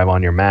flash drive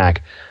on your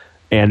Mac.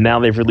 And now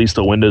they've released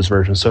a Windows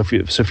version. So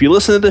if you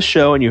listen to this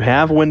show and you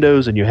have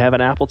Windows and you have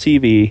an Apple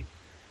TV,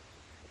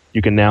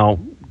 you can now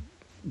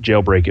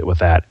jailbreak it with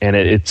that. And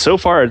it so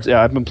far,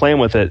 I've been playing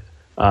with it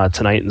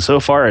tonight, and so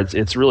far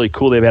it's really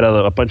cool. They've added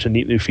a bunch of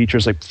neat new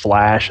features like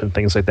Flash and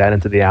things like that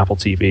into the Apple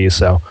TV.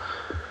 So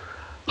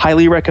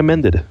highly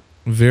recommended.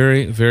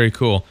 Very, very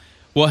cool.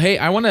 Well, hey,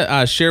 I want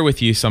to share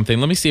with you something.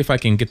 Let me see if I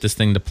can get this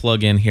thing to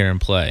plug in here and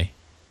play.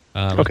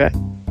 Okay.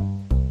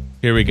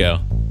 Here we go.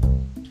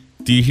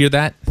 Do you hear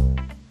that?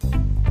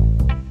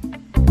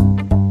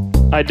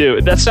 I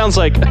do. That sounds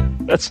like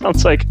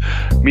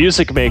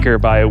Music Maker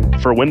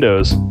for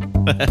Windows.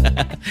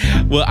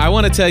 Well, I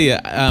want to tell you,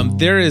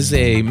 there is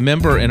a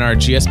member in our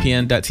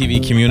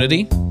gspn.tv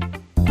community.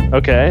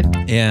 Okay.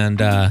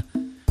 And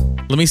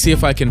let me see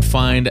if I can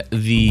find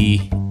the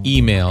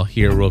email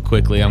here real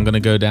quickly. I'm going to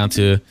go down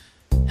to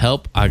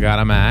Help, I Got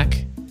a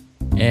Mac.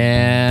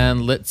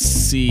 And let's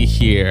see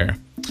here.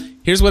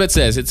 Here's what it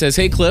says. It says,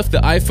 "Hey Cliff, the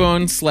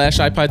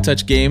iPhone/iPod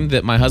Touch game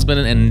that my husband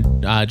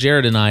and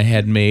Jared and I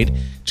had made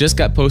just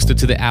got posted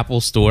to the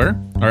Apple Store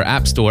or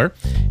App Store,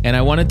 and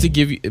I wanted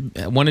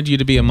you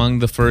to be among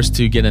the first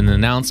to get an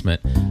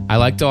announcement. I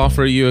like to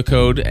offer you a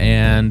code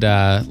and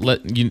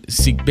let you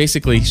see."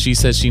 Basically, she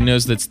says she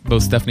knows that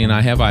both Stephanie and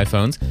I have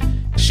iPhones.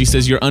 She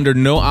says you're under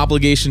no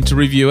obligation to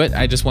review it.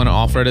 I just want to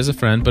offer it as a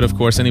friend, but of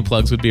course, any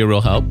plugs would be a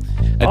real help.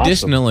 Awesome.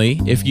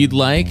 Additionally, if you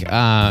like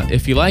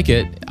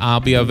it, I'll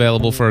be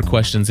available for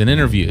questions and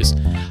interviews.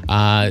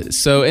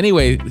 So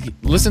anyway,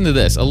 listen to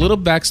this. A little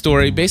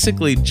backstory.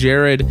 Basically,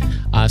 Jared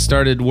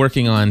started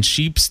working on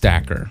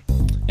SheepStacker,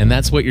 and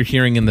that's what you're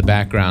hearing in the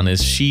background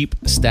is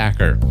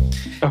SheepStacker.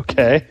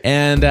 Okay.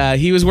 And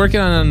he was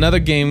working on another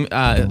game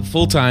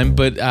full time,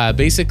 but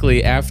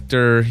basically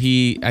after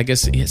I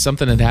guess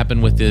something had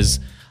happened with his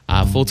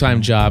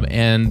full-time job,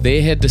 and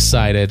they had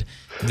decided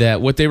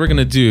that what they were going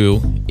to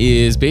do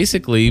is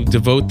basically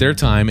devote their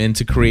time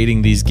into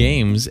creating these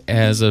games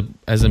as a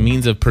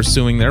means of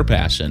pursuing their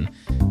passion,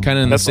 kind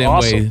of in the same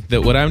way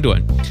that what I'm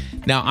doing.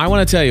 Now, I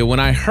want to tell you, when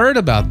I heard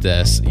about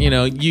this,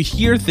 you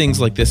hear things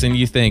like this and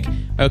you think,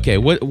 okay,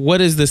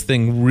 what is this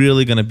thing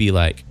really going to be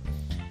like?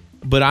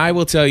 But I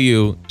will tell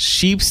you,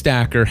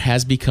 SheepStacker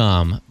has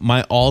become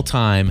my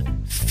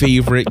all-time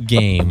favorite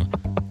game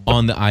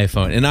on the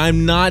iPhone. And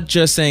I'm not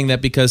just saying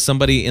that because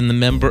somebody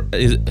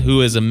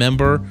who is a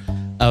member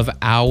of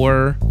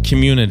our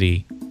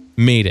community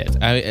made it.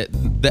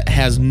 That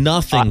has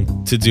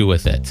nothing to do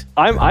with it.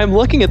 I'm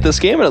looking at this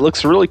game and it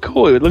looks really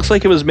cool. It looks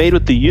like it was made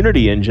with the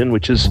Unity engine,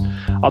 which is,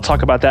 I'll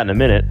talk about that in a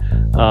minute.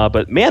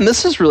 But man,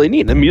 this is really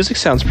neat. The music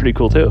sounds pretty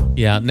cool too.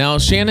 Yeah. Now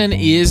Shannon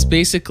is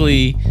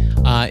basically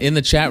in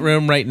the chat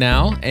room right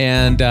now,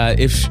 and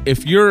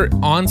if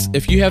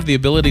you have the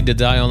ability to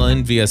dial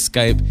in via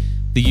Skype,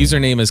 the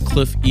username is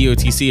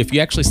CliffEOTC. If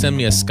you actually send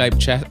me a Skype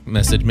chat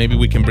message, maybe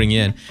we can bring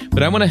you in.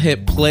 But I want to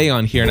hit play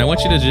on here, and I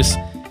want you to just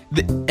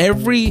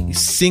every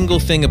single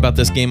thing about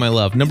this game I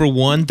love. Number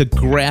one, the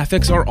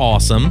graphics are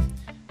awesome.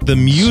 The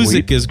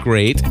music is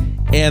great,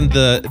 and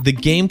the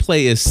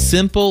gameplay is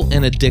simple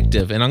and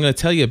addictive. And I'm going to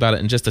tell you about it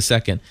in just a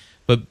second.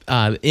 But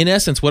in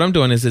essence, what I'm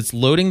doing is it's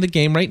loading the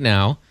game right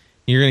now.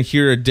 You're going to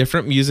hear a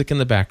different music in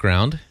the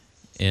background.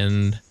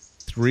 In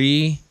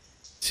 3,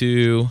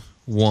 2,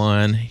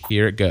 1,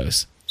 here it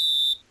goes.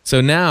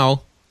 So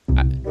now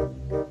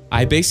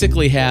I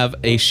basically have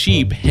a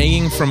sheep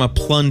hanging from a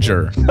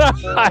plunger.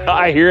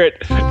 I hear it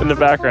in the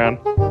background.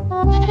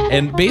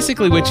 And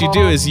basically what you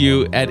do is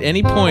at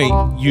any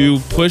point, you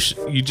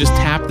just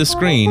tap the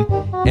screen,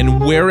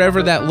 and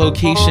wherever that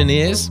location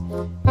is,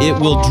 it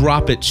will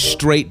drop it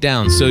straight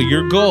down. So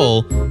your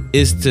goal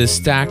is to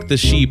stack the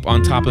sheep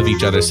on top of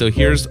each other. So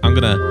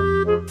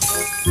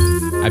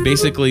I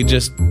basically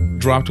just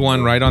dropped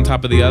one right on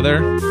top of the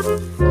other.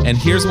 And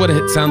here's what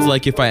it sounds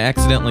like if I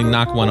accidentally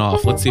knock one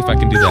off. Let's see if I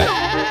can do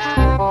that.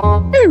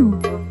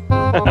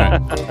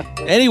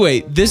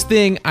 Anyway, this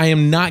thing, I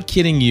am not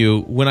kidding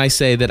you when I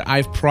say that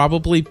I've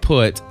probably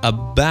put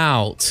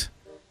about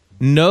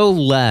no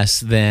less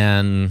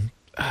than,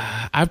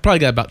 I've probably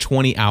got about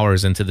 20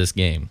 hours into this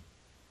game.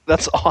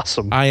 That's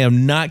awesome. I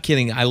am not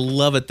kidding. I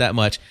love it that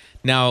much.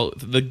 Now,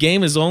 the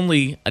game is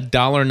only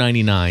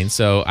 $1.99,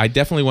 so I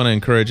definitely want to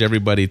encourage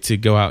everybody to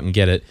go out and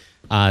get it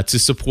to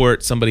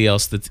support somebody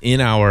else that's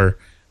in our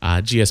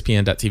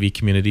GSPN.TV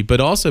community, but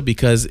also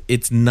because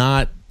it's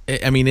not,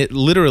 I mean, it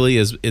literally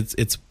is,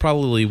 it's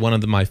probably one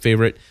of my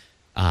favorite,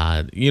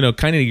 kind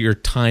of your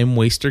time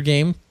waster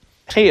game.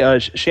 Hey,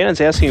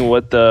 Shannon's asking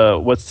what's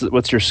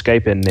your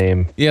Skype-in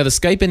name? Yeah, the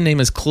Skype-in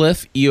name is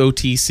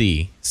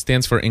CliffEOTC.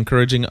 Stands for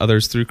Encouraging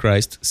Others Through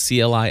Christ,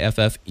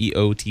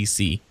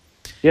 CliffEOTC.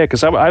 Yeah,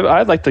 because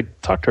I'd like to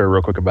talk to her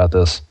real quick about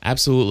this.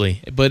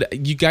 Absolutely.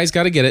 But you guys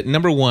got to get it.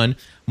 Number one,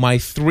 my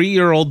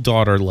 3-year-old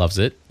daughter loves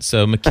it.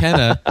 So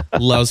McKenna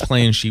loves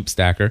playing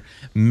SheepStacker.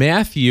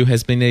 Matthew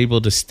has been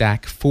able to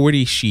stack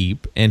 40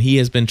 sheep, and he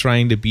has been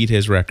trying to beat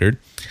his record.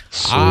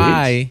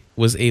 Sweet.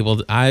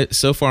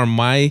 So far,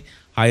 my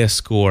highest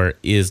score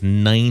is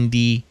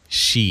 90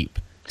 sheep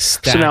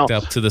stacked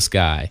up to the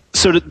sky.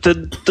 So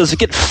does it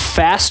get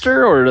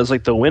faster, or does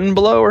the wind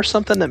blow or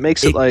something that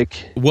makes it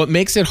like... What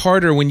makes it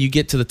harder when you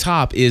get to the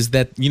top is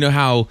that, you know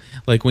how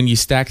when you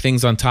stack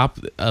things on top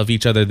of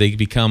each other, they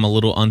become a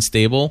little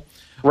unstable?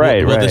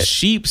 Right, well, right. The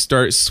sheep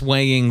start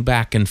swaying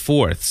back and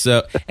forth.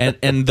 So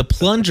and the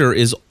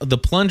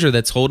plunger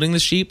that's holding the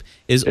sheep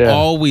is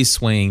always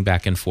swaying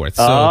back and forth.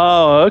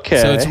 So,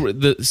 okay.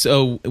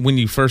 So when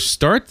you first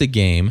start the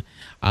game,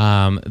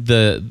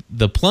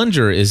 the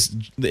plunger is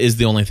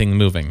the only thing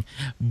moving.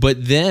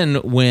 But then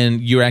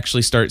when you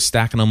actually start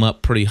stacking them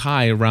up pretty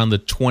high, around the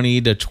 20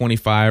 to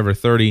 25 or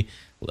 30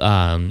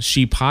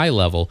 sheep high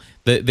level,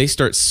 they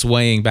start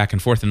swaying back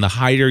and forth. And the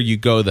higher you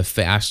go, the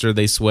faster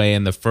they sway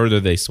and the further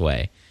they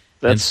sway.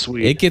 That's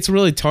sweet. It gets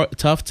really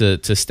tough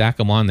to stack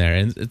them on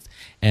there,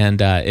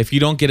 and if you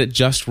don't get it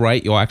just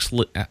right,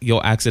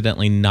 you'll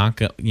accidentally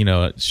knock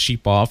a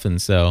sheep off,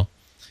 and so.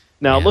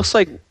 Now it looks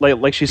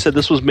like she said,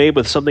 this was made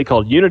with something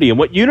called Unity, and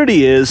what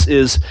Unity is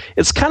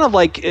it's kind of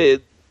like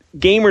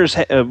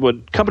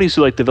gamers, companies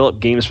who develop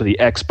games for the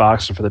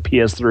Xbox or for the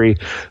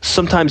PS3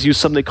 sometimes use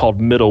something called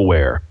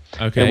middleware.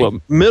 Okay. And what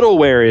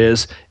middleware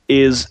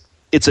is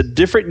it's a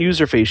different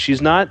user face.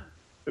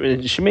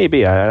 She may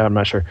be. I'm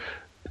not sure.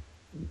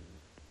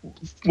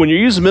 When you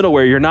use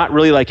middleware, you're not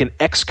really like an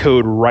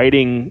Xcode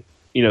writing,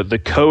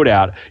 the code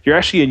out. You're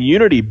actually in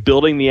Unity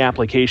building the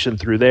application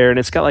through there, and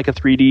it's got a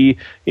 3D,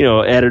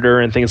 editor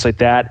and things like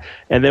that.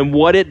 And then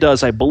what it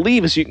does, I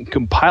believe, is you can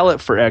compile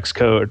it for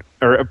Xcode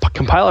or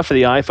compile it for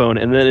the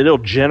iPhone, and then it'll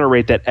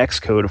generate that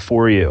Xcode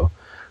for you.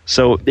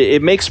 So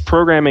it makes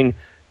programming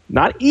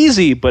not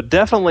easy, but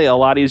definitely a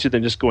lot easier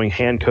than just going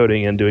hand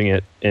coding and doing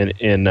it in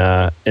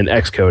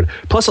Xcode.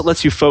 Plus, it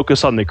lets you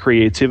focus on the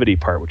creativity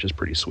part, which is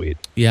pretty sweet.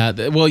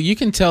 Yeah, well, you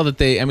can tell that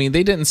they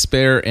didn't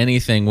spare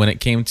anything when it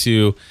came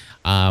to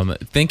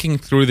thinking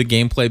through the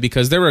gameplay,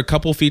 because there were a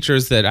couple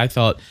features that I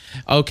thought,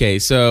 okay,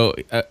 so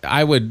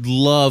I would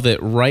love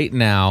it right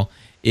now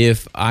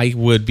if I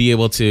would be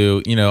able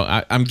to,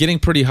 I'm getting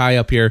pretty high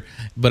up here,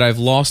 but I've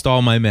lost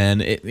all my men.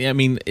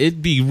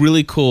 It'd be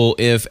really cool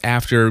if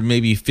after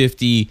maybe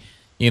 50,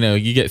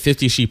 you get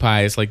 50 sheep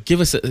high, it's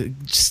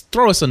just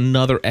throw us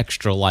another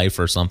extra life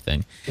or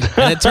something.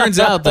 And it turns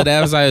out that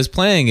as I was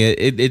playing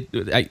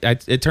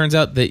it turns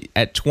out that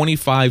at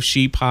 25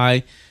 sheep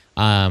high,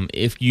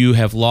 if you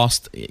have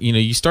lost,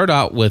 you start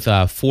out with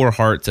 4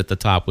 hearts at the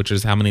top, which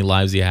is how many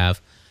lives you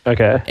have.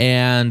 Okay.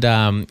 And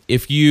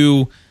if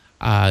you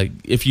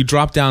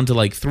drop down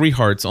to 3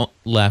 hearts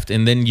left,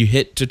 and then you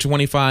hit to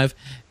 25,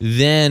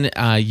 then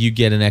you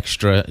get an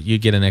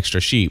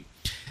extra sheep.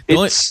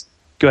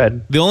 Go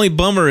ahead. The only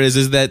bummer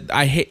is that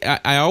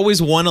I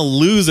always want to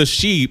lose a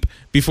sheep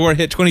before I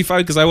hit 25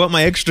 because I want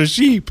my extra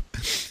sheep.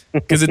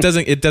 Because it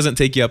doesn't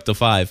take you up to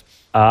 5.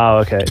 Oh,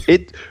 okay.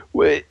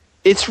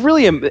 It's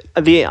really the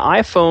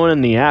iPhone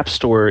and the App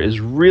Store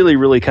is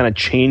really kind of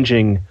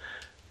changing.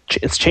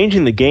 It's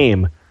changing the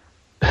game.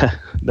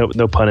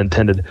 no pun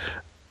intended.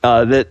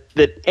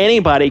 That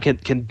anybody can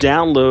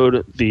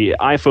download the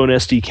iPhone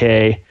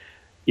SDK,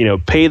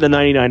 pay the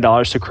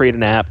 $99 to create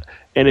an app.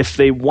 And if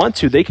they want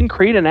to, they can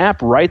create an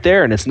app right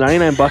there, and it's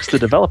 $99 to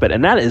develop it.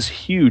 And that is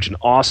huge and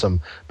awesome,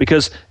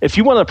 because if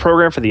you want to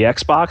program for the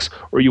Xbox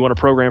or you want to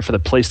program for the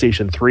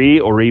PlayStation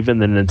 3 or even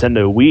the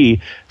Nintendo Wii,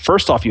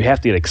 first off, you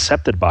have to get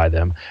accepted by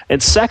them.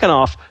 And second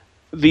off,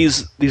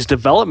 these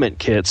development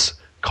kits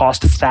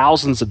cost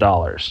thousands of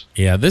dollars.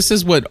 Yeah, this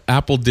is what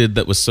Apple did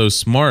that was so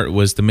smart,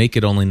 was to make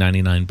it only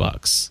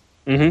 $99.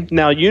 Mm-hmm.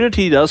 Now,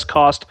 Unity does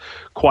cost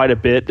quite a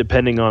bit,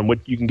 depending on what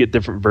you can get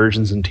different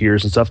versions and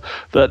tiers and stuff.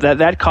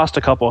 That cost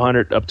a couple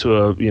hundred up to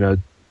a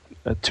 $2,000,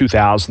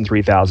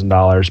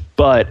 $3,000.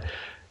 But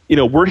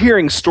we're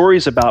hearing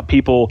stories about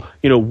people,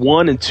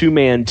 1 and 2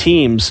 man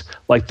teams,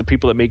 like the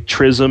people that make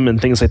Trism and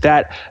things like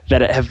that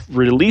have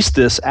released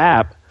this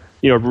app.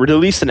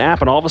 Released an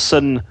app, and all of a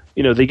sudden,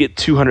 they get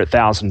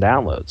 200,000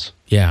 downloads.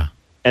 Yeah.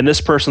 And this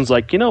person's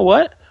like, you know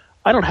what?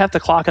 I don't have to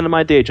clock into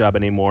my day job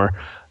anymore.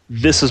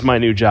 This is my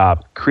new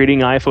job, creating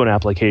iPhone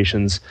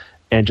applications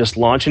and just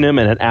launching them,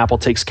 and then Apple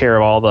takes care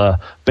of all the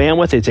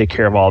bandwidth. They take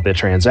care of all the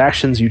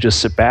transactions. You just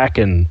sit back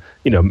and,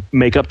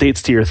 make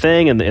updates to your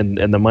thing, and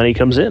the money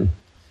comes in.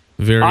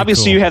 Very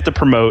Obviously, cool. you have to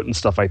promote and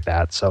stuff like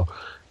that. So,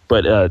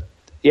 but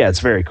yeah,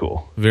 it's very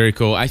cool. Very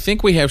cool. I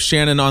think we have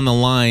Shannon on the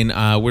line.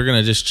 We're going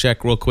to just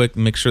check real quick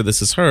and make sure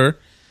this is her.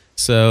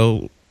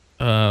 So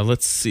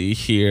let's see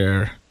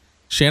here.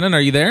 Shannon, are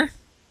you there?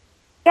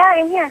 Yeah,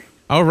 I'm here.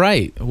 All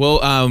right. Well,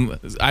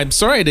 I'm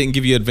sorry I didn't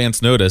give you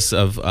advance notice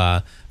of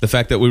the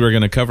fact that we were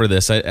going to cover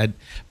this.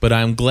 But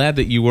I'm glad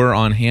that you were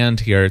on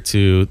hand here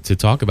to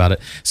talk about it.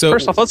 So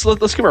first off,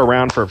 let's give her a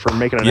round for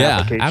making an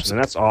application. Absolutely.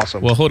 And that's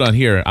awesome. Well, hold on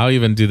here. I'll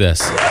even do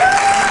this.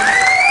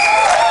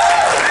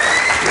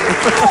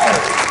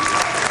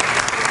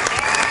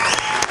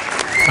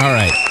 All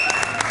right.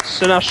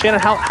 So now, Shannon,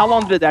 how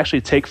long did it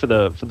actually take for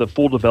the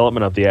full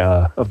development of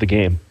the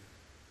game?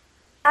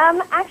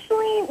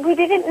 Actually, we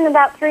did it in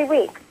about 3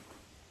 weeks.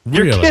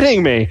 You're Really?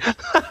 kidding me.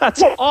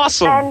 That's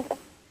awesome.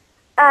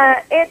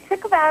 And it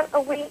took about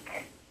a week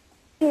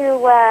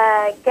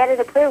to get it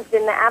approved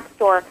in the App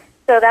Store.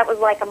 So that was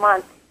like a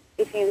month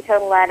if you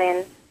total that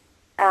in.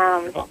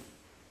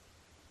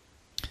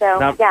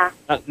 Yeah.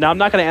 Now, I'm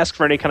not going to ask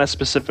for any kind of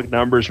specific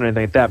numbers or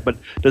anything like that, but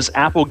does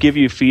Apple give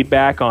you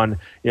feedback on,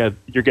 you're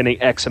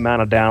getting X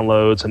amount of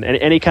downloads and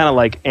any kind of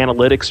like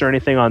analytics or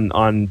anything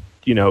on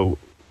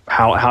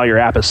how your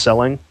app is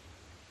selling?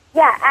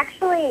 Yeah,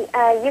 actually,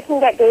 you can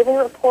get daily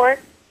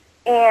reports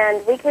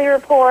and weekly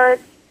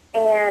reports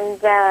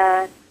and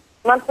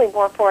monthly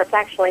reports,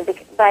 actually,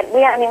 but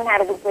we haven't even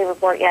had a weekly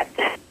report yet.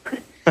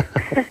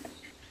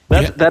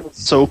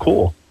 That's so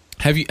cool.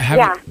 Have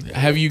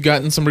you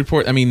gotten some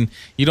report? I mean,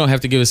 you don't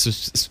have to give us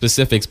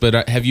specifics,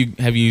 but have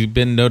you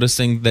been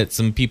noticing that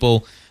some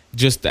people,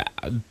 just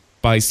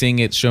by seeing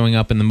it showing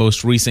up in the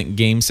most recent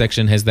game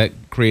section, has that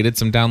created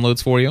some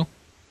downloads for you?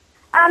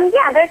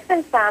 Yeah, there's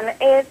been some.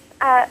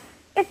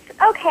 It's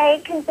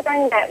okay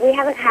considering that we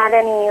haven't had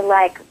any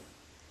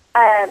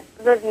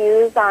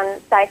reviews on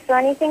sites or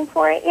anything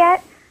for it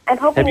yet. I'm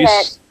hoping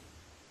that.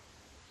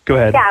 Go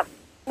ahead. Yeah,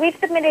 we've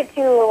submitted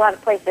to a lot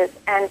of places,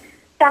 and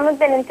some have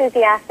been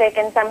enthusiastic,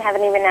 and some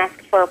haven't even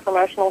asked for a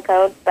promotional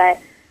code. But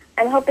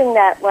I'm hoping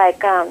that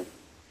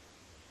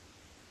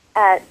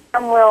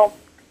some will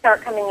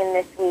start coming in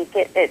this week.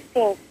 It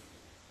seems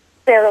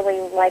fairly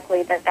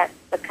likely that that's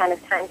the kind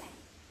of time.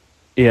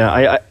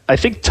 Yeah, I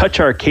think Touch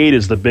Arcade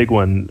is the big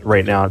one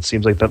right now. It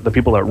seems like the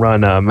people that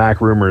run Mac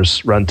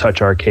Rumors run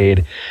Touch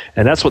Arcade,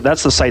 and that's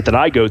the site that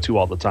I go to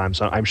all the time.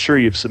 So I'm sure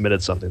you've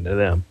submitted something to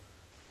them.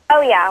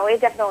 Oh yeah, we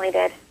definitely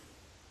did.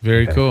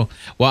 Very cool.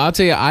 Well, I'll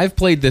tell you, I've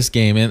played this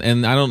game,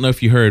 and I don't know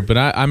if you heard, but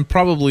I'm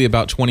probably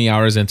about 20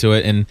 hours into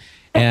it,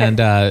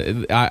 and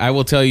I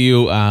will tell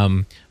you,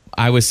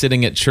 I was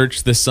sitting at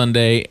church this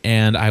Sunday,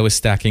 and I was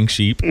stacking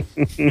sheep.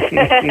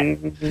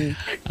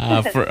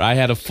 I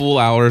had a full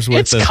hour's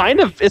worth.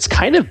 It's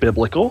kind of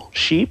biblical,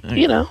 sheep.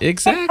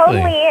 Exactly. It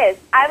totally is.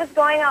 I was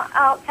going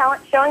out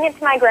showing it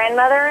to my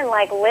grandmother and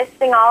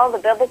listing all the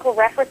biblical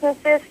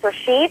references for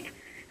sheep,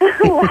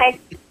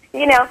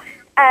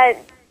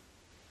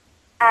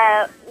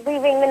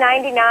 leaving the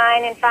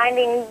 99 and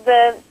finding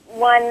the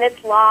one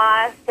that's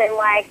lost,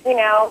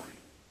 and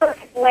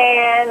perfect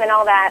lamb and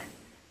all that.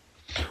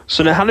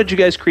 So now, how did you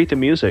guys create the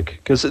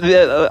music? Because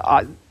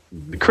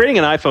creating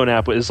an iPhone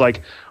app is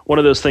one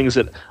of those things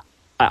that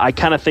I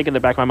kind of think in the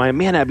back of my mind,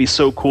 man, that'd be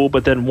so cool.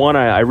 But then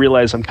I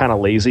realize I'm kind of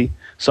lazy,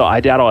 so I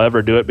doubt I'll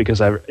ever do it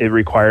because it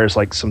requires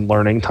some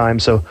learning time.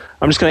 So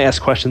I'm just going to ask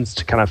questions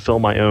to kind of fill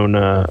my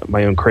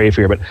own crave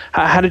here. But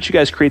how did you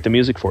guys create the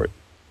music for it?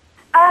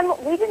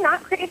 We did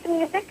not create the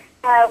music.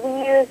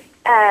 We used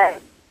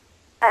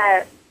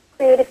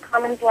Creative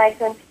Commons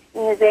licensed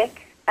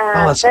music.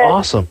 Oh, that's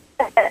awesome.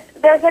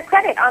 There's a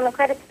credit on the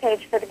credits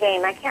page for the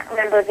game. I can't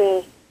remember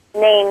the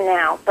name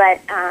now, but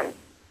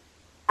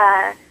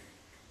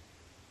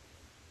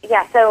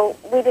yeah, so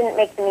we didn't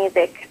make the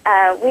music.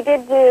 We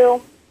did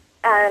do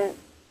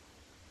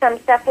some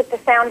stuff with the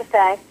sound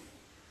effects,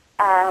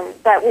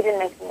 but we didn't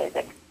make the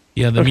music.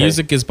 Yeah, the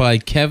music is by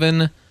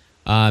Kevin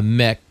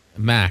McLeod.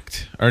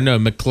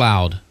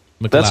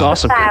 That's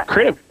awesome.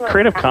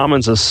 Creative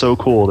Commons is so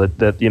cool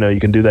that you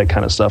can do that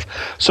kind of stuff.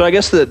 So I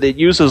guess that it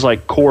uses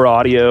like core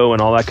audio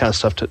and all that kind of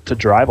stuff to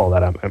drive all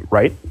that,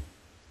 right?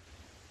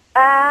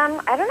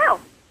 I don't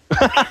know.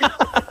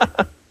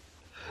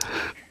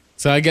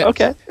 So I get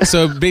okay.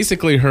 So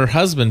basically, her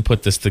husband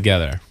put this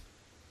together.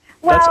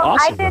 Well, that's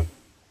awesome.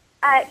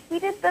 He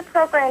did the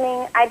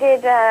programming. I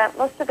did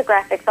most of the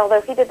graphics,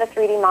 although he did the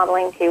 3D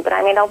modeling too. But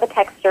I made all the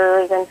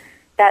textures and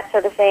that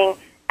sort of thing.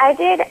 I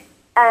did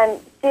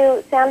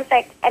do sound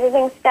effect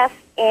editing stuff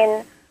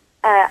in,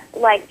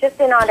 just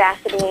in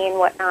Audacity and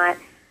whatnot.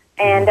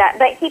 And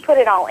but he put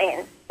it all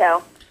in.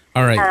 So.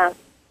 All right.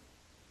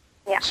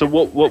 Yeah. So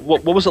what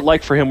was it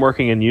like for him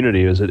working in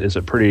Unity? Is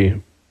it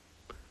pretty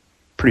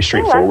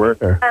straightforward?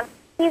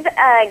 He's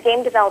a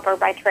game developer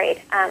by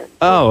trade.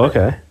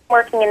 Okay.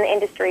 Working in the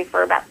industry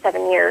for about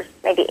 7 years,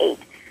 maybe 8.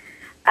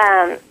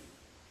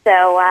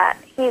 So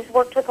he's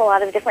worked with a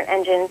lot of different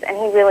engines, and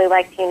he really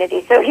liked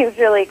Unity. So he was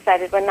really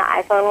excited when the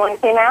iPhone one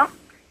came out.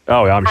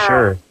 Oh, I'm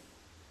sure.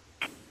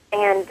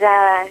 And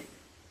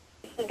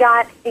he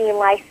got the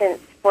license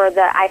for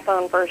the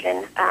iPhone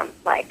version.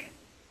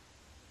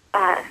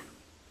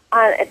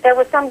 There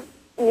was some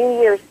New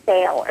Year's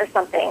sale or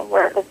something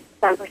where it was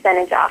some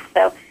percentage off.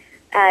 So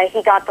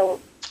he got the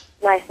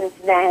license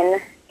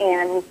then,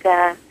 and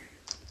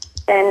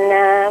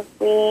then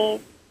we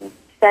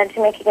decided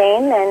to make a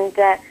game, and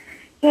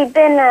he'd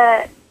been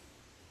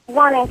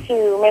wanting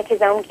to make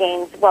his own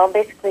games, well,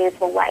 basically his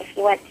whole life.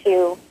 He went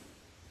to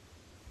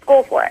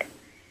school for it,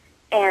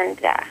 and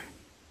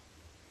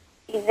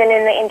he's been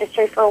in the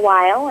industry for a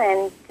while,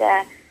 and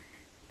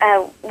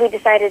we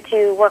decided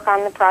to work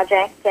on the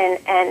project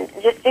and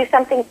just do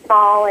something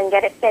small and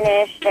get it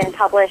finished and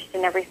published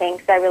and everything,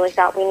 because I really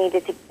thought we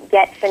needed to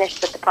get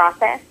finished with the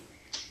process.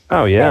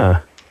 Oh,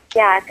 yeah.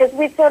 Yeah, because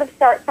we'd sort of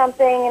start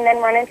something and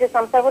then run into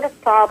some sort of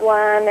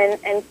problem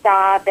and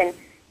stop, and,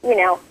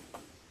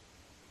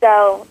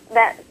 so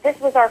this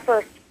was our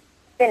first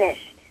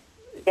finished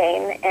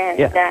game, and,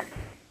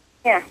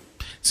 yeah.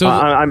 So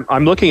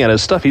I'm looking at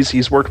his stuff.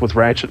 He's worked with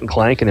Ratchet and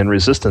Clank and in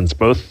Resistance,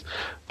 both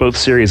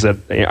series that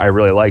I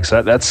really like.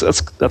 So that's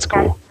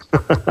cool.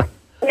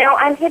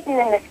 I'm hidden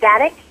in the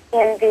static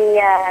in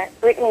the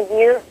Brittany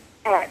Veers,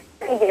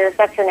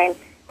 that's her name,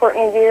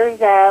 Courtney Veers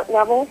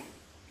level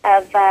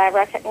of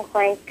Ratchet and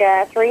Clank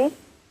 3.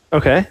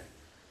 Okay,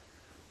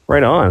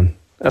 right on.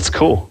 That's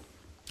cool.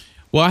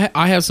 Well,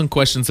 I have some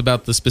questions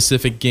about the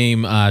specific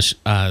game,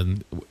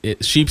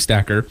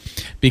 SheepStacker,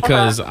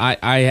 because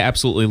I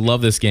absolutely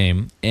love this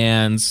game.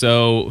 And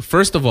so,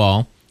 first of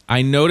all,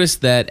 I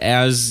noticed that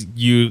as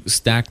you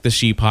stack the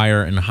sheep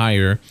higher and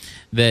higher,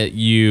 that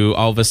you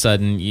all of a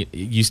sudden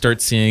you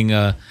start seeing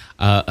a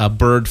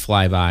bird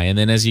fly by, and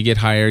then as you get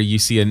higher, you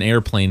see an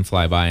airplane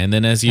fly by, and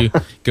then as you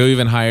go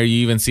even higher, you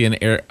even see an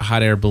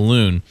hot air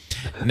balloon.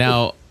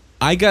 Now,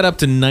 I got up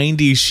to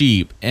 90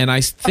 sheep, and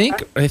I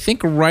think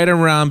right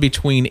around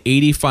between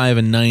 85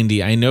 and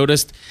 90, I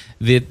noticed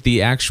that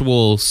the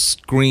actual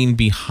screen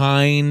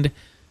behind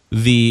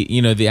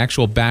the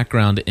actual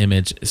background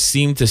image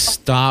seemed to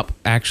stop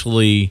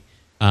actually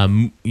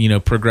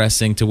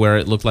progressing to where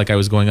it looked like I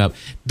was going up.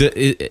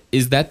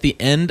 Is that the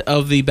end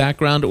of the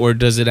background, or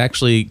does it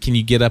actually, can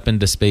you get up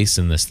into space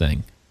in this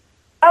thing?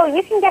 Oh,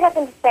 you can get up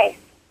into space.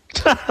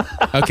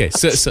 Okay,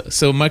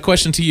 so my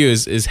question to you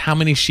is how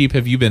many sheep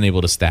have you been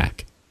able to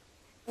stack?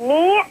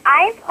 Me,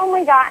 I've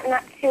only gotten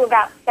up to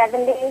about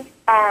 70.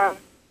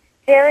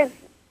 Jared's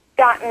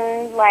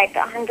gotten like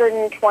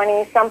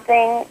 120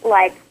 something,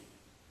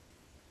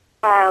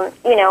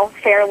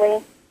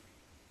 fairly.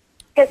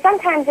 Because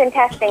sometimes in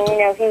testing,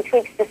 he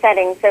tweaks the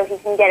settings so he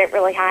can get it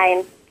really high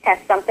and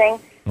test something.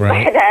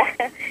 Right.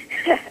 But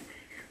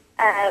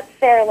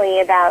fairly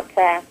about.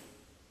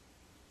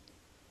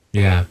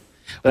 Yeah.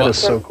 That is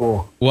so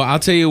cool. Well, I'll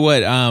tell you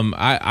what.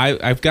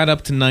 I've got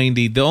up to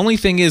 90. The only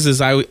thing is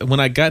when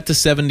I got to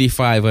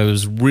 75, I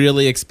was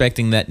really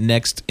expecting that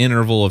next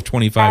interval of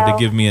 25 to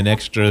give me an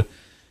extra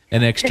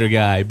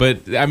guy.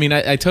 But I mean,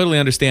 I totally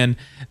understand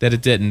that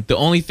it didn't. The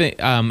only thing,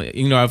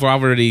 I've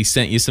already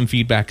sent you some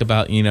feedback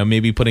about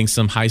maybe putting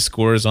some high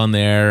scores on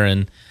there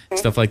and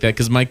stuff like that,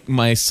 because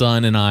my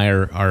son and I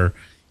are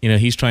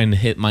he's trying to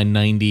hit my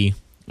 90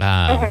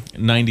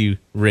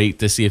 rate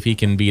to see if he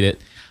can beat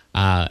it.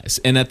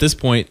 And at this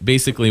point,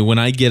 basically, when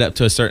I get up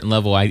to a certain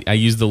level, I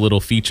use the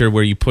little feature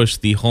where you push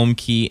the home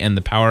key and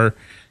the power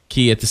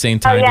key at the same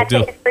time. Oh, yeah,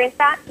 take a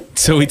screenshot?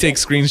 So we take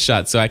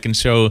screenshots so I can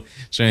show,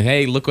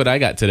 hey, look what I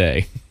got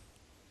today.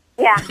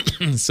 Yeah.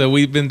 So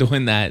we've been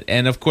doing that.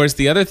 And, of course,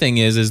 the other thing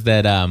is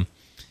that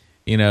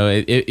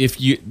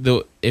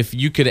if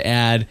you could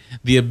add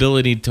the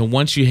ability to,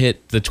 once you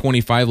hit the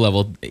 25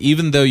 level,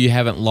 even though you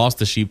haven't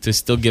lost a sheep, to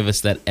still give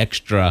us that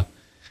extra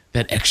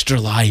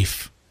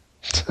life.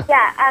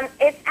 Yeah,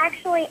 it's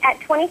actually at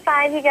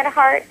 25 you get a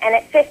heart, and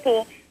at 50,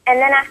 and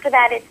then after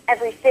that it's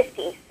every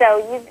 50.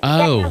 So you get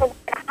to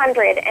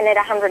 100 and at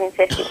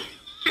 150.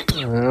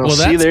 Well,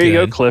 see, there you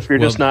go, Cliff. You're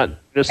just not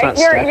you're just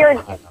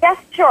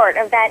short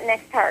of that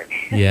next heart.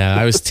 Yeah,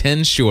 I was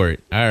 10 short.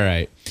 All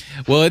right.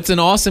 Well, it's an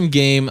awesome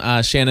game,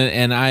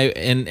 Shannon,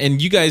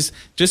 and you guys.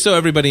 Just so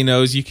everybody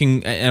knows, you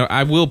can.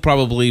 I will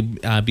probably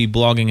be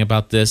blogging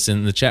about this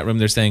in the chat room.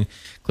 They're saying,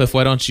 Cliff,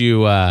 why don't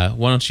you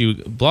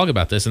blog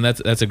about this? And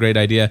that's a great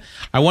idea.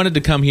 I wanted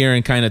to come here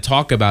and kind of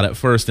talk about it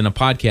first in a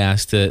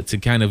podcast to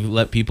kind of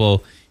let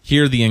people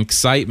hear the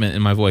excitement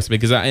in my voice,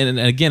 because and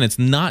again, it's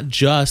not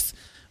just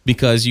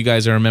because you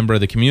guys are a member of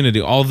the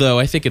community, although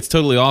I think it's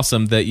totally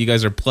awesome that you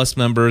guys are Plus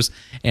members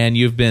and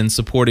you've been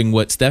supporting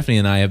what Stephanie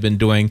and I have been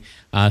doing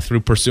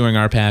through pursuing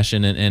our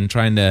passion and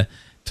trying to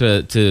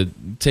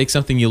take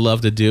something you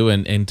love to do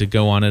and to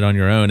go on it on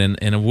your own.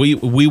 And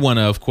we want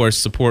to, of course,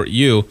 support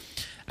you.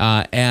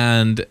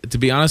 And to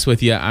be honest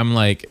with you, I'm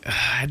like,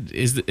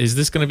 is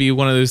this going to be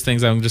one of those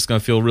things I'm just going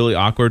to feel really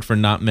awkward for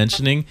not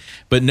mentioning?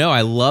 But no,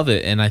 I love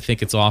it, and I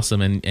think it's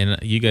awesome, and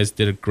you guys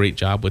did a great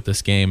job with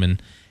this game,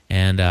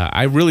 and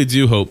I really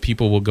do hope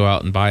people will go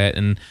out and buy it.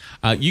 And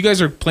you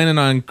guys are planning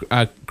on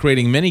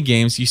creating many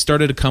games. You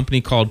started a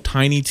company called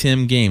Tiny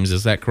Tim Games.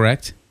 Is that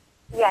correct?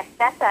 Yes,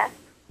 that's us.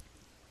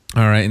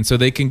 All right, and so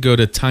they can go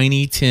to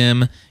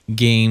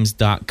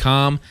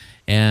tinytimgames.com,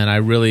 and I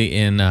really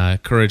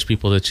encourage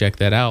people to check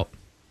that out.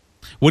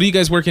 What are you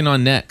guys working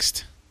on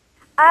next?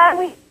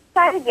 We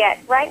decided yet.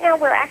 Right now,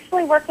 we're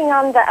actually working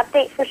on the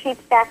update for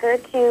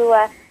SheepStacker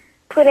to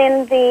put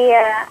in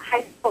the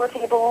high score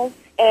tables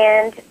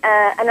and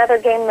another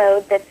game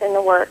mode that's in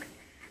the works.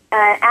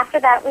 After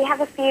that, we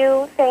have a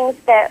few things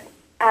that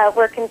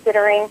we're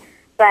considering,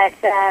 but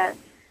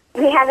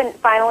we haven't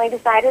finally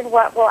decided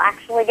what will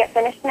actually get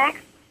finished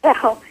next.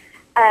 So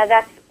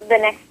that's the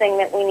next thing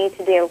that we need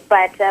to do.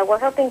 But we're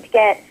hoping to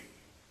get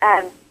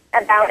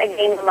about a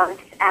game a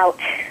month out.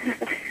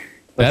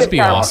 That'd be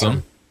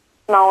awesome.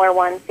 Smaller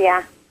ones,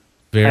 yeah.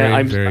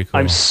 Very cool.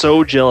 I'm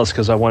so jealous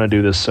because I want to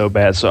do this so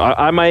bad. So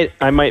I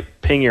might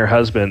ping your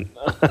husband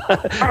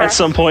at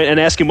some point and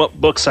ask him what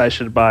books I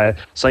should buy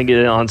so I can get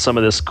in on some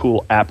of this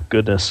cool app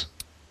goodness.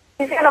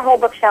 He's got a whole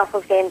bookshelf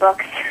of game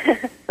books.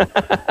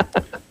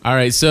 All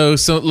right, so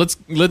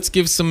let's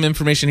give some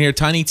information here.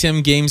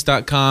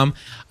 tinytimgames.com.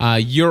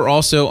 You're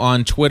also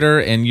on Twitter,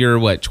 and you're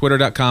what?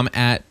 Twitter.com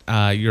at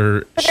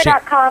your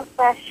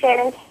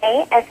Twitter.com/Shannon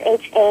K,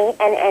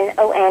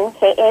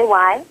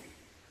 SHANNONKAY.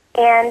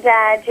 And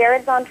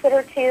Jared's on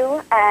Twitter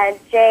too,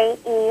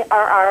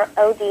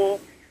 JERROD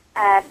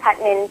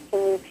Putman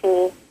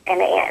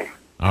PUTMAN.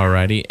 All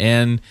righty.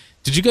 And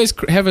did you guys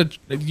have a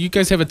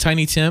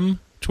Tiny Tim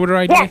Twitter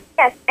ID?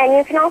 Yes, and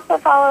you can also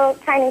follow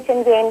Tiny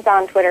Tim Games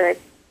on Twitter.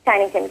 It's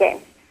Tiny Tim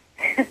Games.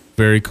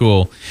 Very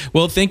cool.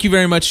 Well, thank you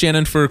very much,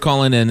 Shannon, for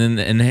calling in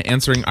and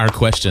answering our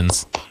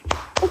questions.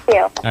 Thank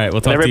you. All right,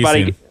 we'll talk to you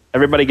soon.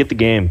 Everybody get the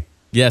game.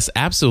 Yes,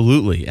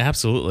 absolutely.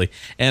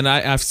 And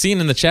I've seen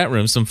in the chat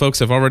room some folks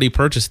have already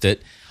purchased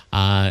it.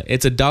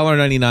 It's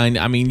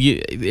 $1.99. I mean,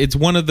 it's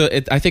one of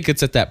the. I think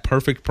it's at that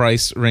perfect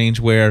price range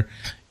where,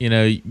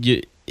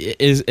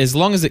 as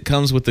long as it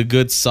comes with a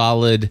good,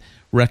 solid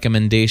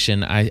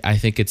recommendation, I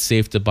think it's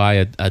safe to buy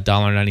a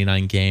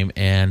 $1.99 game.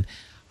 And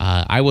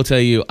I will tell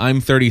you, I'm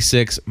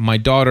 36. My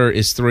daughter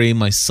is 3.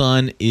 My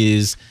son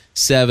is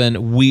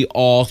 7. We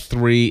all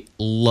 3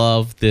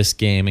 love this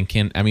game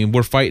and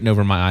we're fighting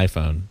over my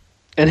iPhone.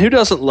 And who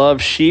doesn't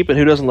love sheep and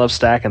who doesn't love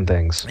stacking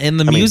things? And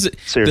the music,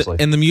 seriously.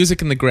 The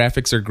music and the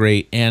graphics are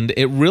great. And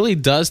it really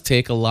does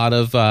take a lot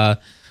of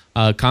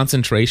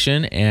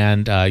concentration,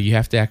 and you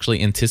have to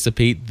actually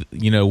anticipate,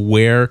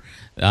 where,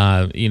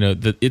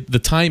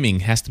 the timing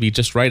has to be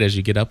just right as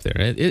you get up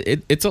there.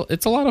 It's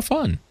a lot of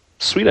fun.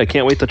 Sweet, I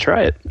can't wait to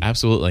try it.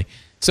 Absolutely.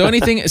 So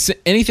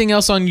anything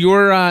else on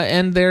your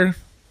end there?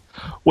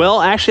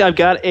 Well, actually, I've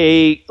got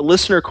a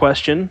listener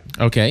question.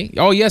 Okay.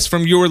 Oh, yes,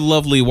 from your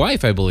lovely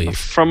wife, I believe.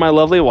 From my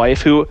lovely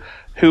wife, who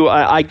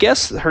I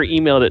guess her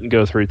email didn't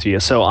go through to you.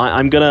 So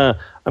I'm gonna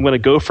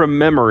go from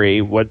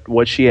memory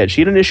what she had.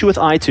 She had an issue with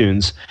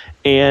iTunes,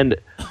 and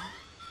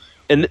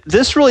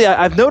this really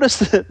I've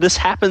noticed that this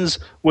happens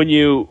when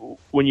you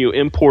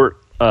import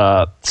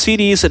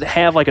CDs that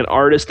have like an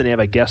artist and they have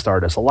a guest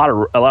artist. A lot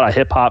of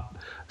hip hop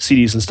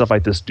CDs and stuff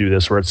like this do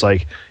this, where it's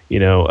like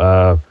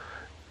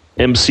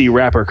MC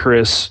Rapper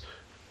Chris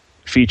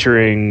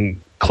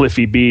featuring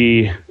Cliffy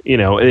B,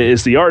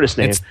 is the artist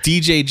name. It's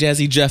DJ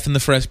Jazzy Jeff and the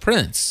Fresh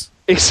Prince.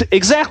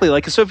 Exactly.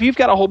 Like, so if you've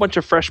got a whole bunch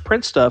of Fresh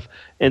Prince stuff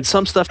and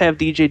some stuff have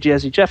DJ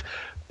Jazzy Jeff,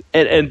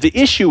 and the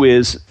issue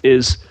is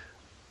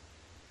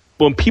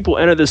when people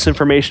enter this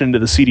information into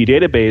the CD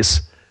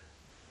database,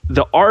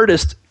 the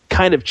artist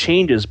kind of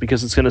changes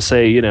because it's going to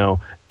say,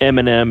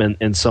 Eminem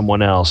and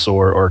someone else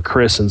or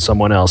Chris and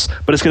someone else,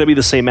 but it's going to be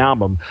the same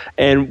album.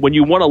 And when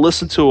you want to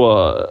listen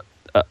to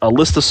a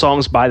list of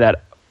songs by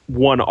that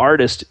one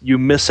artist, you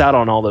miss out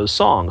on all those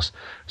songs.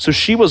 So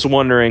she was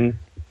wondering,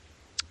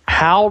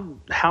 how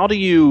do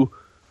you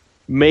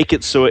make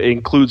it so it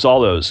includes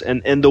all those?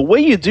 And the way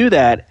you do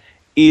that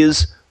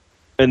is,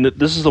 and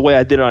this is the way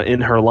I did it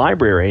in her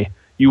library,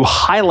 you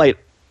highlight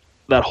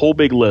that whole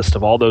big list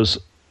of all those,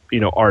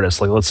 artists.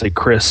 Like, let's say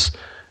Chris,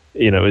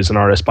 is an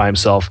artist by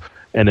himself,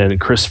 and then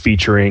Chris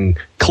featuring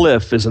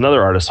Cliff is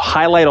another artist.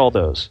 Highlight all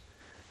those.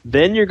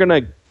 Then you're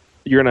gonna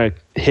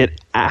hit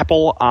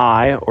Apple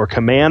I or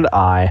Command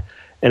I,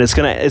 and it's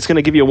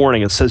gonna give you a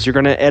warning. It says you're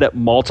gonna edit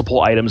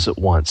multiple items at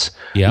once.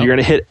 Yep. You're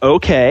gonna hit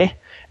OK,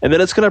 and then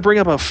it's gonna bring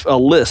up a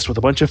list with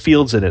a bunch of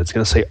fields in it. It's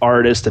gonna say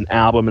artist and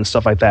album and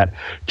stuff like that.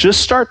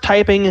 Just start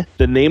typing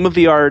the name of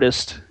the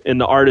artist in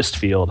the artist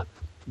field.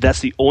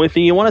 That's the only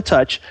thing you want to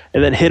touch,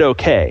 and then hit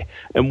OK.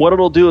 And what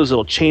it'll do is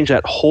it'll change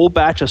that whole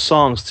batch of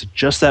songs to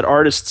just that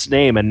artist's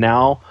name, and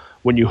now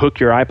when you hook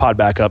your iPod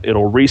back up,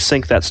 it'll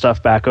resync that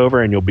stuff back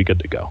over, and you'll be good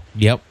to go.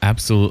 Yep,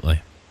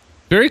 absolutely.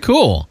 Very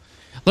cool.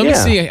 Let me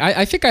see.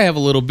 I think I have a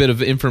little bit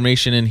of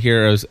information in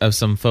here of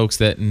some folks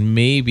that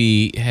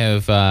maybe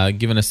have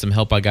given us some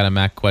Help I Got a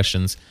Mac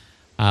questions.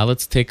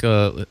 Let's take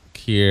a look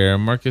here.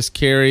 Marcus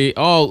Carey.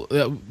 Oh,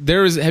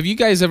 have you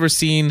guys ever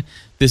seen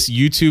this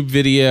YouTube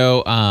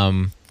video?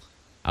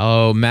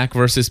 Mac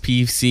versus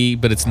PC,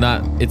 but it's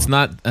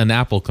not an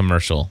Apple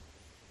commercial.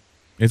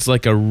 It's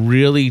like a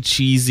really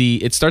cheesy.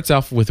 It starts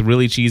off with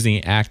really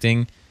cheesy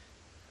acting.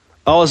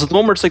 Oh, is it the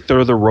one where it's like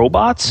they're the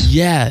robots?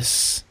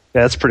 Yes.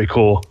 Yeah, that's pretty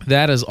cool.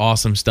 That is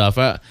awesome stuff.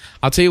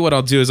 I'll tell you what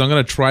I'll do is I'm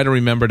going to try to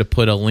remember to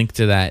put a link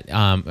to that.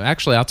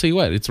 Actually, I'll tell you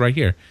what. It's right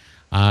here.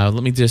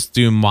 Let me just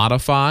do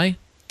modify,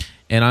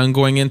 and I'm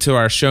going into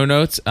our show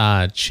notes.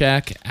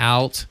 Check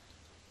out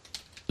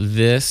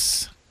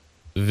this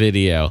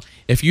video.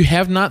 If you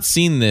have not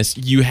seen this,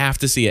 you have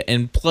to see it.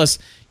 And plus,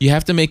 you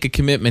have to make a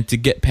commitment to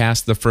get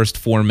past the first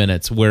 4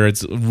 minutes where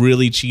it's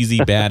really cheesy,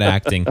 bad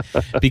acting.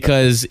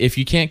 Because if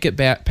you can't get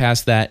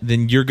past that,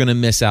 then you're going to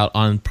miss out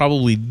on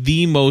probably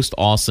the most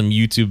awesome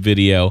YouTube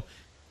video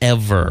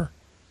ever.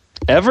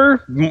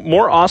 Ever?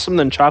 More awesome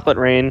than Chocolate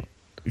Rain?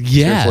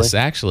 Yes, Seriously?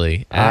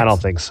 Actually. I don't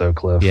think so,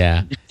 Cliff.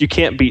 Yeah. You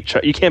can't beat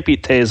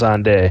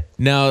Tezon Day.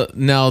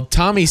 Now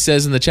Tommy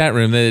says in the chat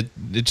room that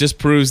it just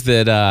proves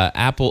that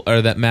Apple or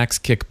that Macs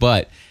kick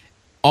butt.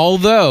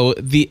 Although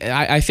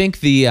I think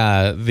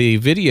the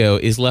video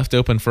is left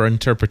open for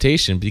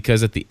interpretation,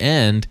 because at the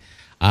end,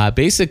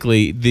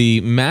 basically the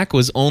Mac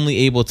was only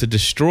able to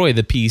destroy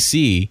the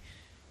PC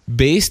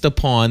based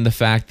upon the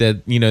fact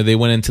that they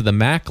went into the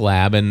Mac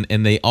lab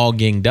and they all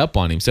ganged up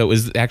on him. So it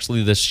was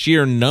actually the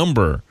sheer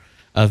number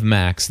of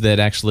Macs that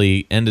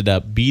actually ended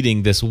up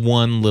beating this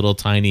one little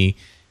tiny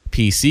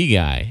PC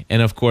guy.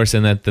 And of course,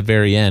 and at the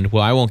very end,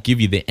 well, I won't give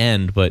you the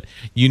end, but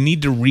you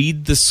need to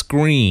read the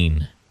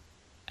screen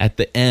at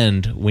the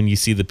end when you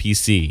see the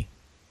PC.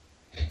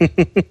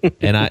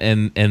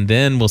 and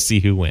then we'll see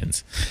who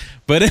wins.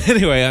 But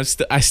anyway,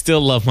 I still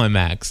love my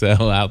Mac, so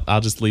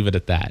I'll just leave it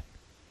at that.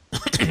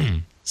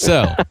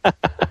 So,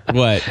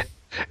 what?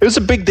 It was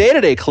a big day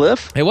today,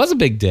 Cliff. It was a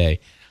big day.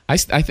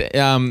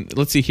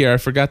 Let's see here. I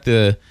forgot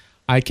the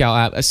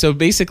iCal app. So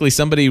basically,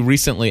 somebody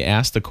recently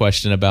asked a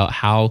question about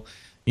how,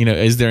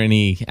 is there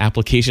any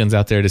applications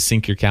out there to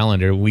sync your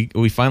calendar?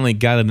 We finally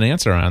got an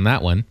answer on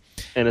that one.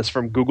 And it's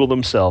from Google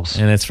themselves.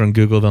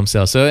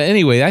 So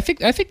anyway, I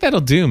think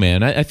that'll do,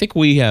 man. I think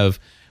we have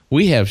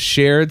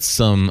shared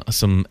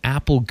some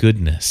Apple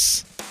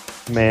goodness.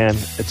 Man,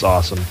 it's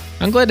awesome.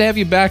 I'm glad to have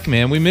you back,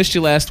 man. We missed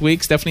you last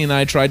week. Stephanie and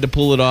I tried to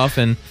pull it off,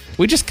 and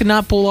we just could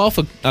not pull off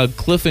a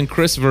Cliff and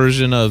Chris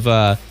version of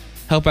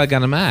Help I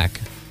Got a Mac.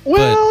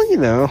 Well,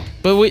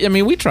 But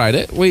we tried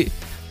it.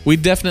 We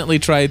definitely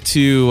tried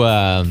to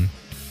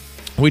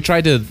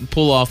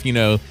pull off,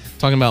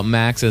 talking about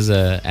Macs as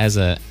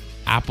a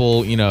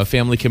Apple, a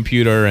family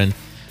computer, and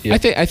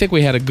yep. I think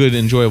we had a good,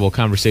 enjoyable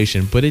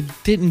conversation, but it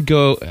didn't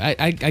go.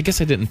 I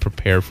guess I didn't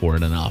prepare for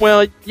it enough.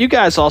 Well, you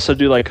guys also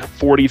do like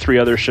 43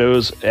 other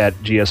shows at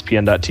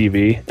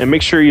gspn.tv, and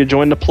make sure you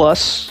join the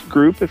Plus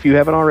group if you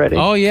haven't already.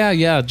 Oh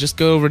yeah. Just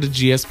go over to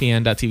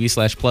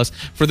gspn.tv/plus.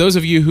 For those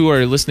of you who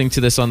are listening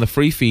to this on the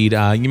free feed,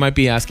 you might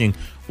be asking,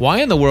 why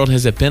in the world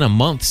has it been a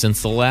month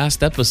since the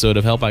last episode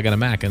of Help I Got a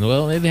Mac? And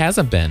well, it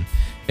hasn't been.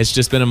 It's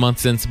just been a month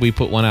since we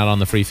put one out on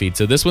the free feed.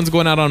 So this one's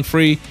going out on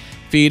free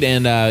feed,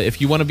 and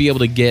if you want to be able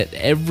to get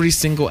every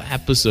single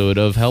episode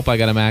of Help I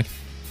Got a Mac,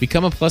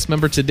 become a Plus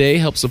member today.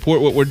 Help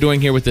support what we're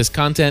doing here with this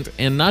content,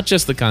 and not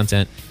just the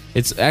content.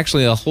 It's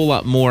actually a whole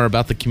lot more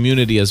about the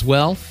community as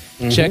well.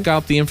 Mm-hmm. Check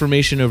out the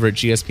information over at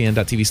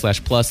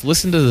gspn.tv/plus.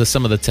 Listen to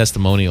some of the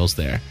testimonials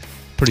there.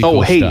 Pretty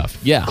cool stuff.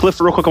 Yeah.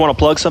 Cliff, real quick, I want to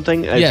plug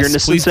something. If you're in the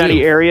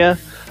Cincinnati area,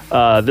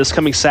 this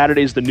coming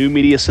Saturday is the New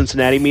Media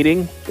Cincinnati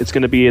meeting. It's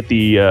going to be at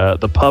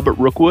the pub at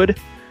Rookwood.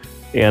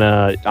 And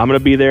I'm going to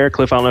be there.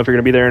 Cliff, I don't know if you're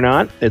going to be there or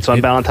not. It's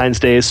on Valentine's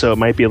Day, so it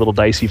might be a little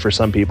dicey for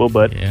some people.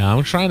 But yeah,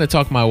 I'm trying to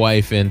talk my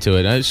wife into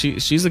it.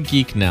 She's a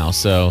geek now,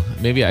 so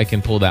maybe I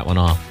can pull that one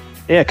off.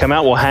 Yeah, come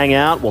out. We'll hang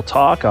out. We'll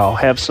talk. I'll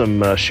have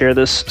some Share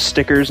This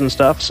stickers and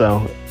stuff.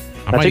 So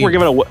I think we're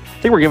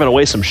giving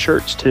away some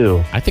shirts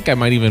too. I think I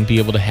might even be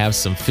able to have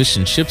some fish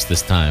and chips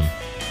this time.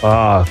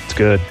 Ah, it's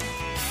good.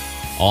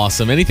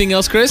 Awesome. Anything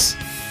else, Chris?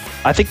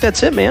 I think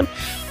that's it, man.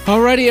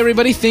 Alrighty,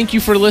 everybody. Thank you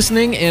for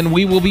listening, and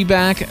we will be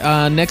back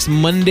next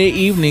Monday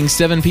evening,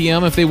 7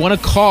 p.m. If they want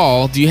to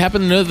call, do you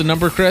happen to know the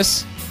number,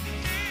 Chris?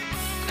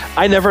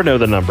 I never know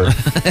the number.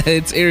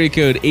 It's area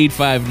code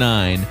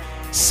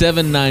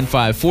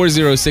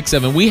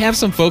 859-795-4067. We have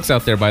some folks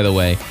out there, by the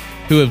way,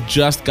 who have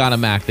just got a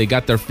Mac. They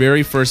got their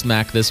very first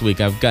Mac this week.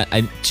 I've got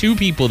 2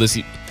 people this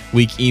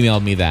week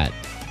emailed me that.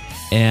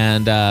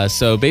 And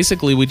so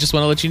basically, we just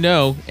want to let you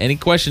know, any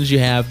questions you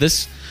have,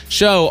 this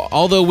show,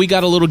 although we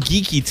got a little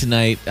geeky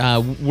tonight,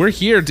 we're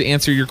here to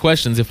answer your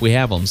questions if we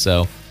have them.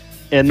 So,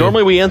 and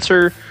normally we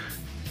answer,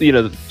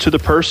 to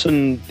the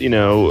person,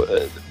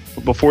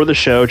 before the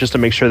show, just to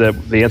make sure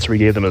that the answer we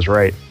gave them is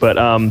right. But,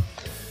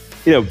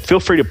 feel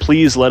free to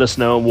please let us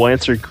know. We'll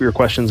answer your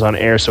questions on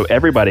air so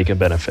everybody can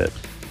benefit.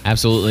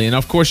 Absolutely. And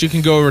of course, you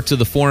can go over to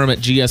the forum at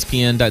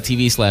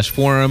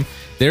gspn.tv/forum.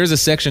 There's a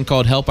section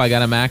called Help I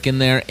Got a Mac in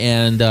there,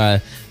 and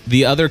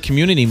the other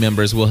community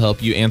members will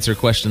help you answer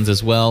questions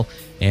as well.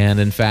 And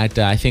in fact,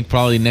 I think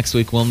probably next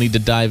week we'll need to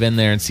dive in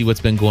there and see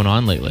what's been going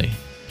on lately.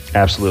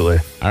 Absolutely.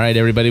 All right,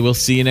 everybody. We'll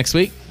see you next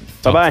week.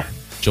 Bye-bye.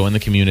 Join the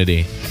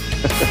community.